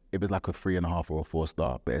when, if it's like a 3.5 or a 4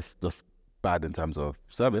 star, but it's just bad in terms of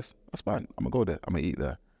service, that's fine. I'm gonna go there, I'm gonna eat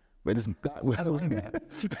there. But it's that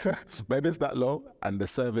maybe it's that low and the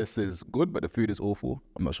service is good, but the food is awful,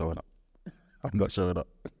 I'm not showing up.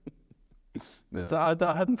 Yeah. So I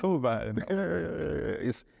hadn't thought about it.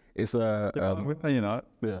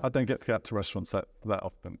 I don't get to go out to restaurants that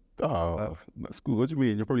often. Oh, that's cool. What do you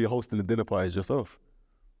mean? You're probably hosting the dinner parties yourself.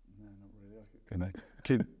 No, not really.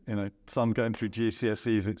 Kid, son going through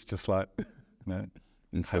GCSEs, it's just like,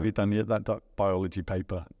 have you done that biology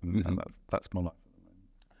paper? And that's my life.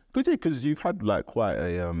 Because you've had like quite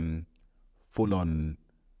a full-on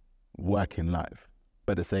working life,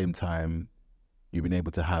 but at the same time, you've been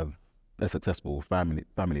able to have a successful family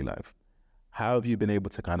life. How have you been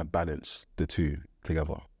able to kind of balance the two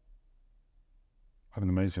together? I have an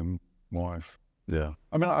amazing wife. Yeah.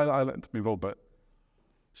 I mean, I let them involved, but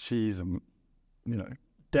she's,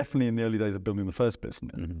 definitely in the early days of building the first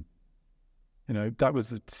business. That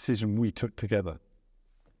was a decision we took together,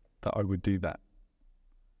 that I would do that.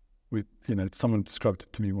 Someone described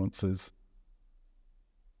it to me once as,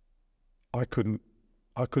 I couldn't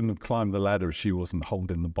have climbed the ladder if she wasn't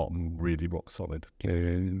holding the bottom really rock solid.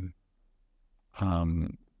 And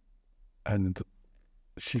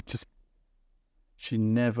she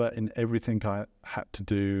never, in everything I had to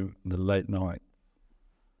do, the late nights,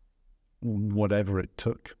 whatever it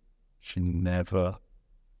took, she never,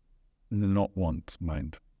 not once,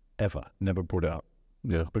 mind, ever, never brought it up.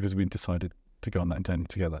 Yeah. Because we decided to go on that journey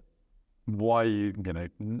together. Why,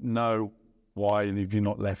 no, why have you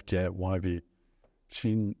not left yet? Why have you?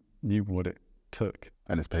 She knew what it took.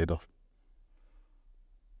 And it's paid off.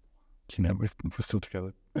 We're still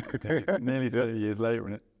together. Nearly 30 years later,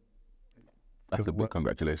 and that's a big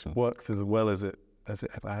congratulations. Works as well as it ever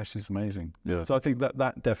has. It's amazing. Yeah. So I think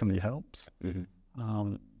that definitely helps.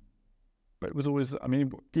 But it was always,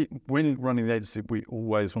 when running the agency,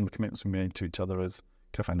 one of the commitments we made to each other as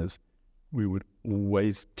co-founders, we would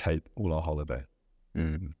always take all our holiday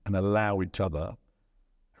and allow each other,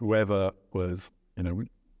 whoever was, we'd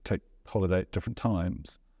take holiday at different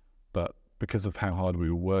times, but because of how hard we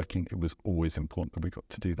were working, it was always important that we got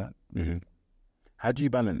to do that. How do you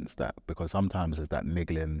balance that? Because sometimes there's that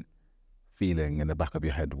niggling feeling in the back of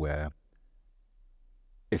your head where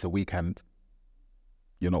it's a weekend,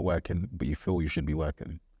 you're not working, but you feel you should be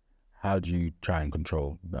working. How do you try and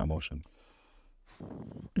control that emotion?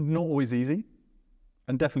 Not always easy.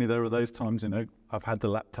 And definitely there are those times, I've had the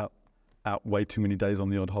laptop out way too many days on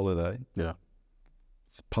the odd holiday. Yeah.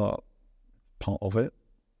 It's part of it.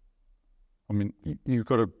 I mean, you've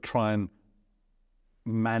got to try and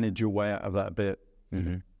manage your way out of that a bit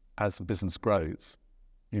as the business grows.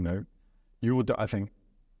 You know, you would, I think,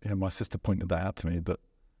 my sister pointed that out to me, that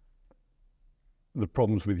the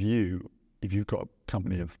problems with you, if you've got a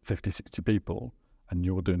company of 50, 60 people and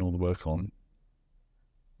you're doing all the work on,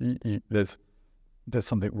 there's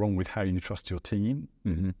something wrong with how you trust your team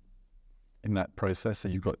in that process. So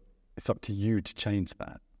it's up to you to change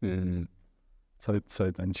that. So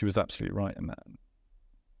then she was absolutely right in that.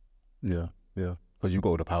 Yeah, because you've got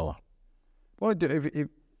all the power. Well, if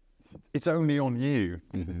it's only on you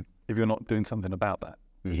if you're not doing something about that.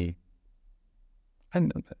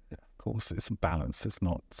 And of course, it's a balance. It's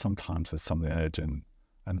not, sometimes there's something urgent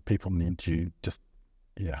and people need you just,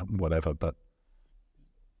 whatever. But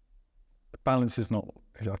balance is not,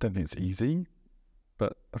 I don't think it's easy,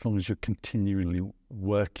 but as long as you're continually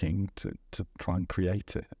working to try and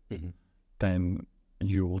create it, then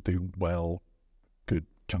you will do well good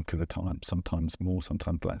chunk of the time, sometimes more,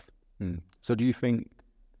 sometimes less. So do you think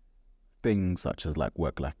things such as like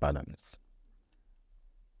work-life balance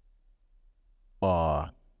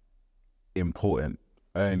are important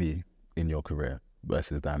early in your career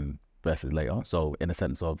versus later? So in a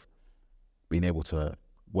sense of being able to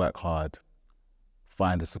work hard,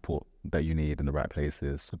 find the support that you need in the right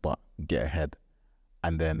places, but get ahead,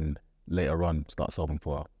 and then later on start solving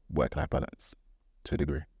for work-life balance to a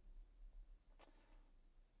degree.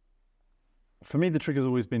 For me, the trigger's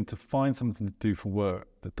always been to find something to do for work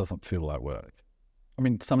that doesn't feel like work. I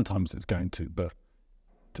mean, sometimes it's going to, but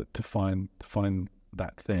to find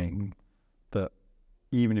that thing that,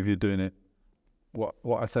 even if you're doing it,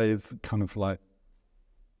 what I say is kind of like,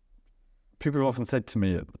 people have often said to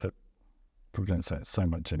me that probably don't say it so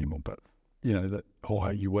much anymore, but that,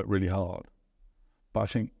 you work really hard. But I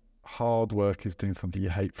think hard work is doing something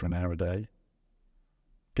you hate for an hour a day.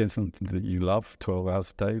 Getting something that you love 12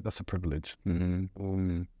 hours a day, that's a privilege.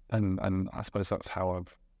 And I suppose that's how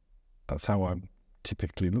I've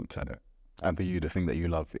typically looked at it. And for you, the thing that you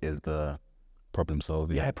love is the problem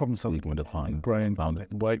solving. Yeah, problem solving. With the client,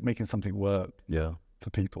 making something work. Yeah,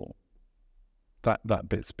 for people. That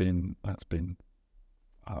bit's been, I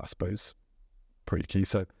suppose, pretty key.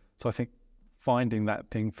 So I think finding that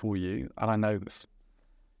thing for you, and I know this,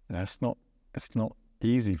 it's not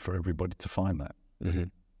easy for everybody to find that.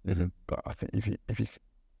 But I think if you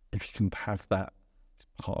can have that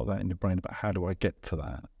part of that in your brain about how do I get to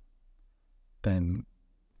that, then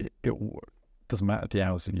it doesn't matter the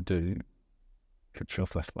hours that you do, it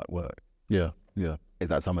feels less like work. Yeah. Is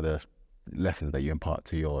that some of the lessons that you impart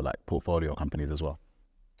to your portfolio companies as well?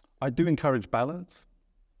 I do encourage balance.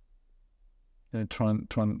 Try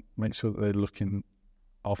and make sure that they're looking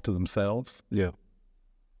after themselves. Yeah.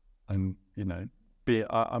 And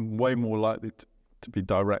I'm way more likely to be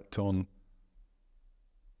direct on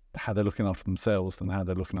how they're looking after themselves than how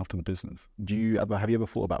they're looking after the business. Have you ever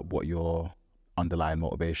thought about what your underlying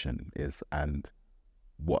motivation is and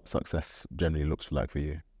what success generally looks like for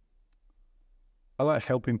you? I like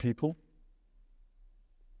helping people.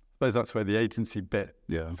 I suppose that's where the agency bit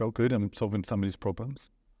felt good. I'm solving somebody's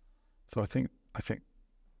problems. So I think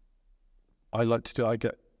I like to do. I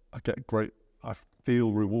get great. I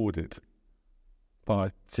feel rewarded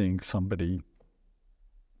by seeing somebody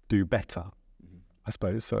do better. I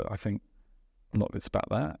suppose so. I think a lot of it's about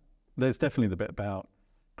that. There's definitely the bit about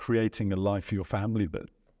creating a life for your family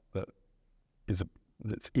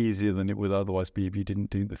that's easier than it would otherwise be if you didn't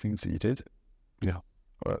do the things that you did. Yeah.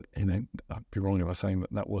 I'd be wrong if I was saying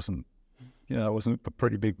that wasn't a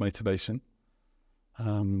pretty big motivation.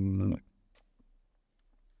 A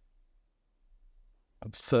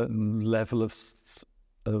certain level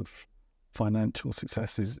of financial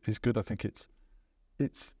success is good. I think it's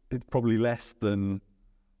probably less than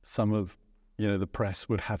some of the press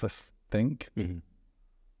would have us think.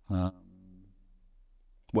 What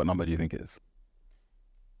number do you think it is?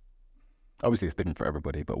 Obviously, it's different for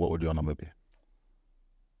everybody, but what would your number be?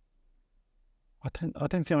 I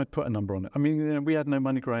don't think I'd put a number on it. I mean, we had no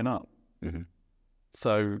money growing up,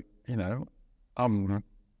 so I'm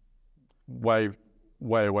way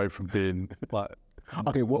away from being like.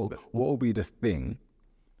 Okay, what will be the thing?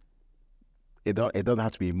 It doesn't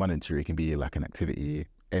have to be monetary. It can be like an activity,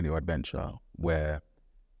 any adventure where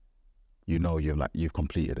you've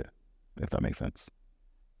completed it, if that makes sense.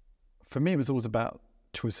 For me, it was always about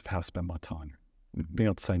choice of how to spend my time, being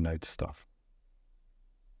able to say no to stuff.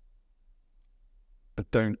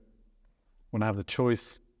 But when I have the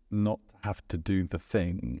choice not to have to do the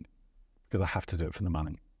thing because I have to do it for the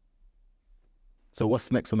money. So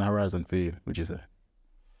what's next on the horizon for you, would you say?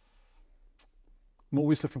 I'm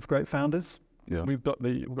always looking for great founders. Yeah. We've got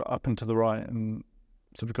up and to the right, and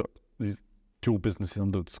so we've got these dual businesses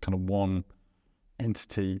under just kind of one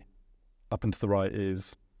entity. Up and to the right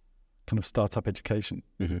is kind of startup education.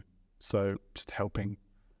 Mm-hmm. So just helping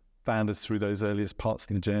founders through those earliest parts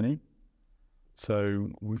of the journey. So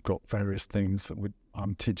we've got various things that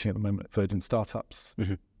I'm teaching at the moment at Virgin Startups.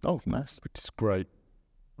 Mm-hmm. Oh, nice. Which is great.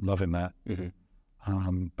 I'm loving that.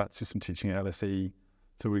 Mm-hmm. Back to some teaching at LSE.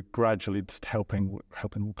 So we're gradually just helping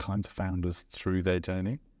all kinds of founders through their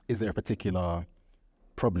journey. Is there a particular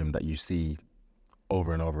problem that you see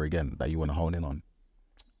over and over again that you want to hone in on?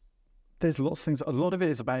 There's lots of things. A lot of it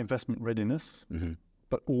is about investment readiness, mm-hmm.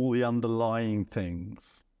 but all the underlying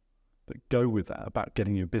things that go with that about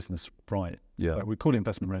getting your business right. Yeah. Like we call it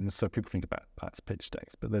investment readiness, so people think about that's pitch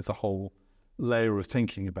decks, but there's a whole layer of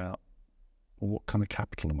thinking about, well, what kind of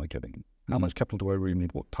capital am I getting? How much capital do I really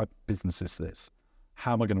need? What type of business is this?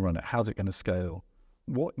 How am I going to run it? How's it going to scale?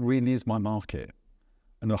 What really is my market?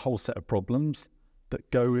 And a whole set of problems that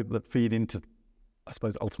feed into, I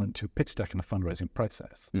suppose, ultimately to a pitch deck and a fundraising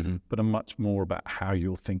process, mm-hmm. but are much more about how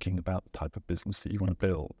you're thinking about the type of business that you want to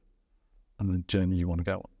build and the journey you want to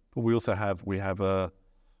go on. But we also have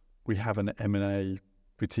an M&A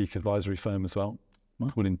boutique advisory firm as well,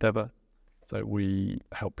 called Endeavour. So we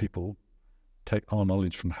help people take our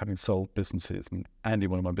knowledge from having sold businesses. And Andy,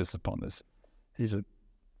 one of my business partners, he's a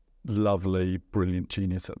lovely, brilliant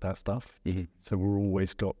genius at that stuff. Mm-hmm. So we've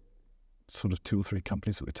always got sort of 2 or 3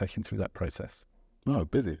 companies that we're taking through that process. Oh,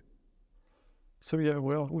 busy. So yeah,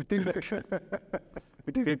 well, we do get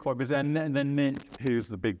quite busy. And then Nick, who's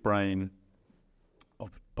the big brain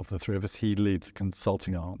of the three of us, he leads the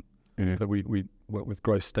consulting arm. Mm-hmm. So we work with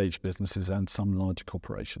growth stage businesses and some larger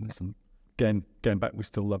corporations. And again, going back, we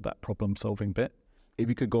still love that problem solving bit. If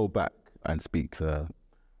you could go back and speak to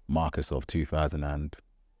Marcus of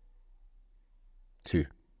 2002,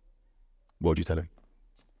 what would you tell him?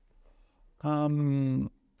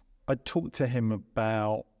 I talked to him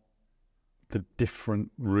about the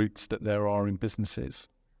different routes that there are in businesses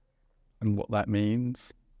and what that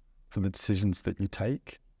means for the decisions that you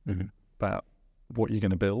take, mm-hmm. about what you're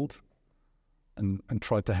going to build, and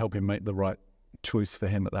tried to help him make the right choice for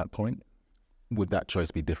him at that point. Would that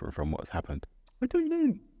choice be different from what's happened? I don't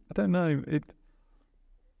know.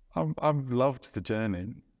 I've loved the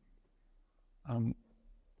journey. I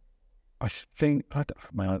think, I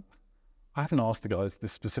haven't asked the guys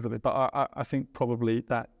this specifically, but I think probably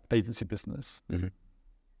that agency business, mm-hmm.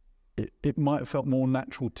 it might have felt more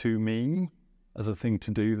natural to me as a thing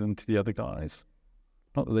to do than to the other guys.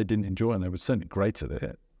 Not that they didn't enjoy it, and they were certainly great at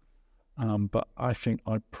it. But I think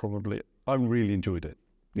I really enjoyed it.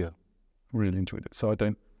 Yeah. Really enjoyed it. So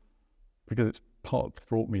because it's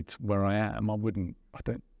brought me to where I am, I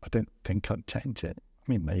don't think I'd change it. I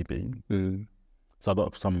mean, maybe. Mm. So I've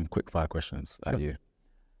got some quick fire questions at you.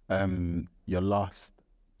 Your last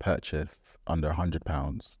purchase under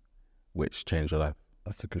 £100, which changed your life?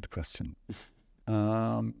 That's a good question.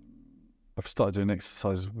 I've started doing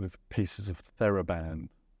exercises with pieces of TheraBand.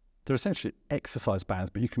 They're essentially exercise bands,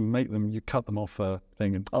 but you can make them, you cut them off a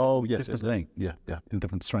thing and thing. Yeah. In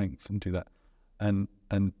different strengths and do that. And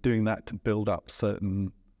doing that to build up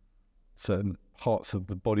certain parts of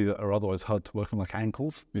the body that are otherwise hard to work on, like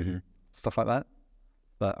ankles, mm-hmm. stuff like that.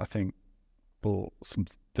 That I think bought some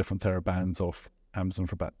different TheraBands off Amazon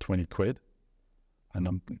for about 20 quid. And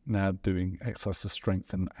I'm now doing exercise to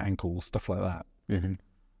strengthen ankles, stuff like that. Mm-hmm.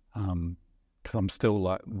 Because I'm still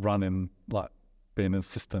like running, like being an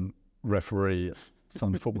assistant referee at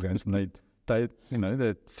some football games, and they're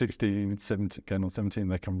 16, 17, going on 17,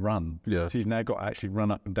 they can run. Yeah. So you've now got to actually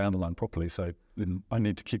run up and down the line properly. So I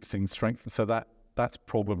need to keep things strengthened. So that's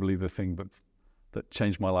probably the thing that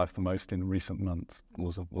changed my life the most in recent months.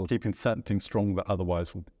 Awesome. Keeping certain things strong that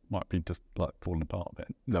otherwise might be just like falling apart a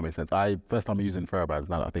bit. That makes sense. First time using TheraBands,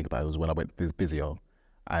 now that I think about it, was when I went to this physio,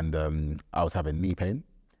 and I was having knee pain,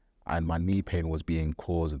 and my knee pain was being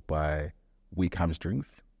caused by weak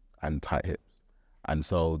hamstrings and tight hips. And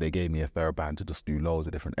so they gave me a TheraBand to just do loads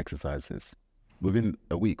of different exercises. Within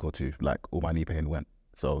a week or two, like all my knee pain went.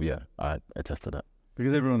 So yeah, I tested that.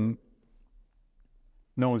 Because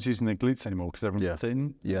no one's using their glutes anymore because everyone's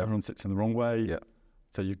sitting. Yeah. Everyone sits in the wrong way. Yeah.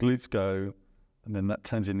 So your glutes go, and then that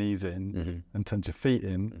turns your knees in, mm-hmm. and turns your feet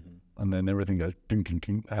in, mm-hmm. and then everything goes ding, ding,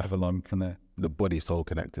 ding, out of alignment from there. The body's so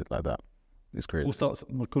connected like that. It's crazy.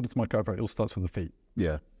 According to my chiropractor, it all starts with the feet.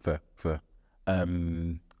 Yeah, fair.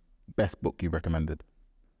 Best book you recommended?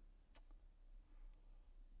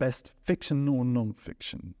 Best fiction or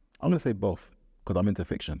non-fiction? I'm going to say both, because I'm into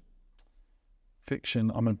fiction.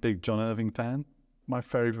 Fiction, I'm a big John Irving fan. My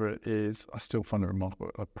favourite is, I still find it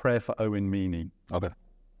remarkable, A Prayer for Owen Meany. Okay.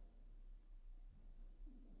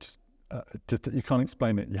 just you can't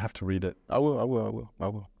explain it. You have to read it. I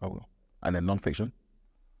will. And then non-fiction?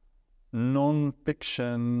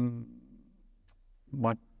 Non-fiction,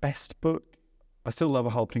 my best book, I still love A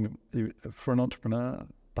Hard Thing, for an entrepreneur,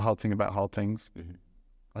 The Hard Thing About Hard Things. Mm-hmm.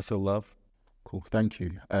 I still love. Cool, thank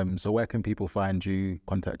you. So where can people find you,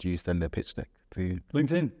 contact you, send their pitch deck to you?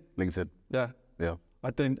 LinkedIn. Yeah.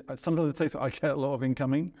 Sometimes it takes me, I get a lot of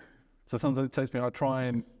incoming. So sometimes it takes me, I try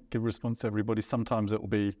and give a response to everybody. Sometimes it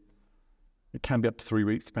can be up to 3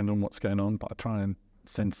 weeks, depending on what's going on, but I try and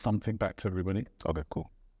send something back to everybody. Okay,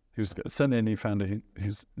 cool. Certainly any founder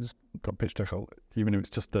who's got pitch deck, even if it's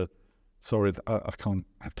just sorry, I can't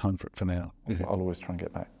have time for it for now. Mm-hmm. I'll always try and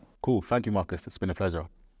get back. Cool. Thank you, Marcus. It's been a pleasure.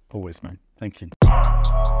 Always, man. Thank you.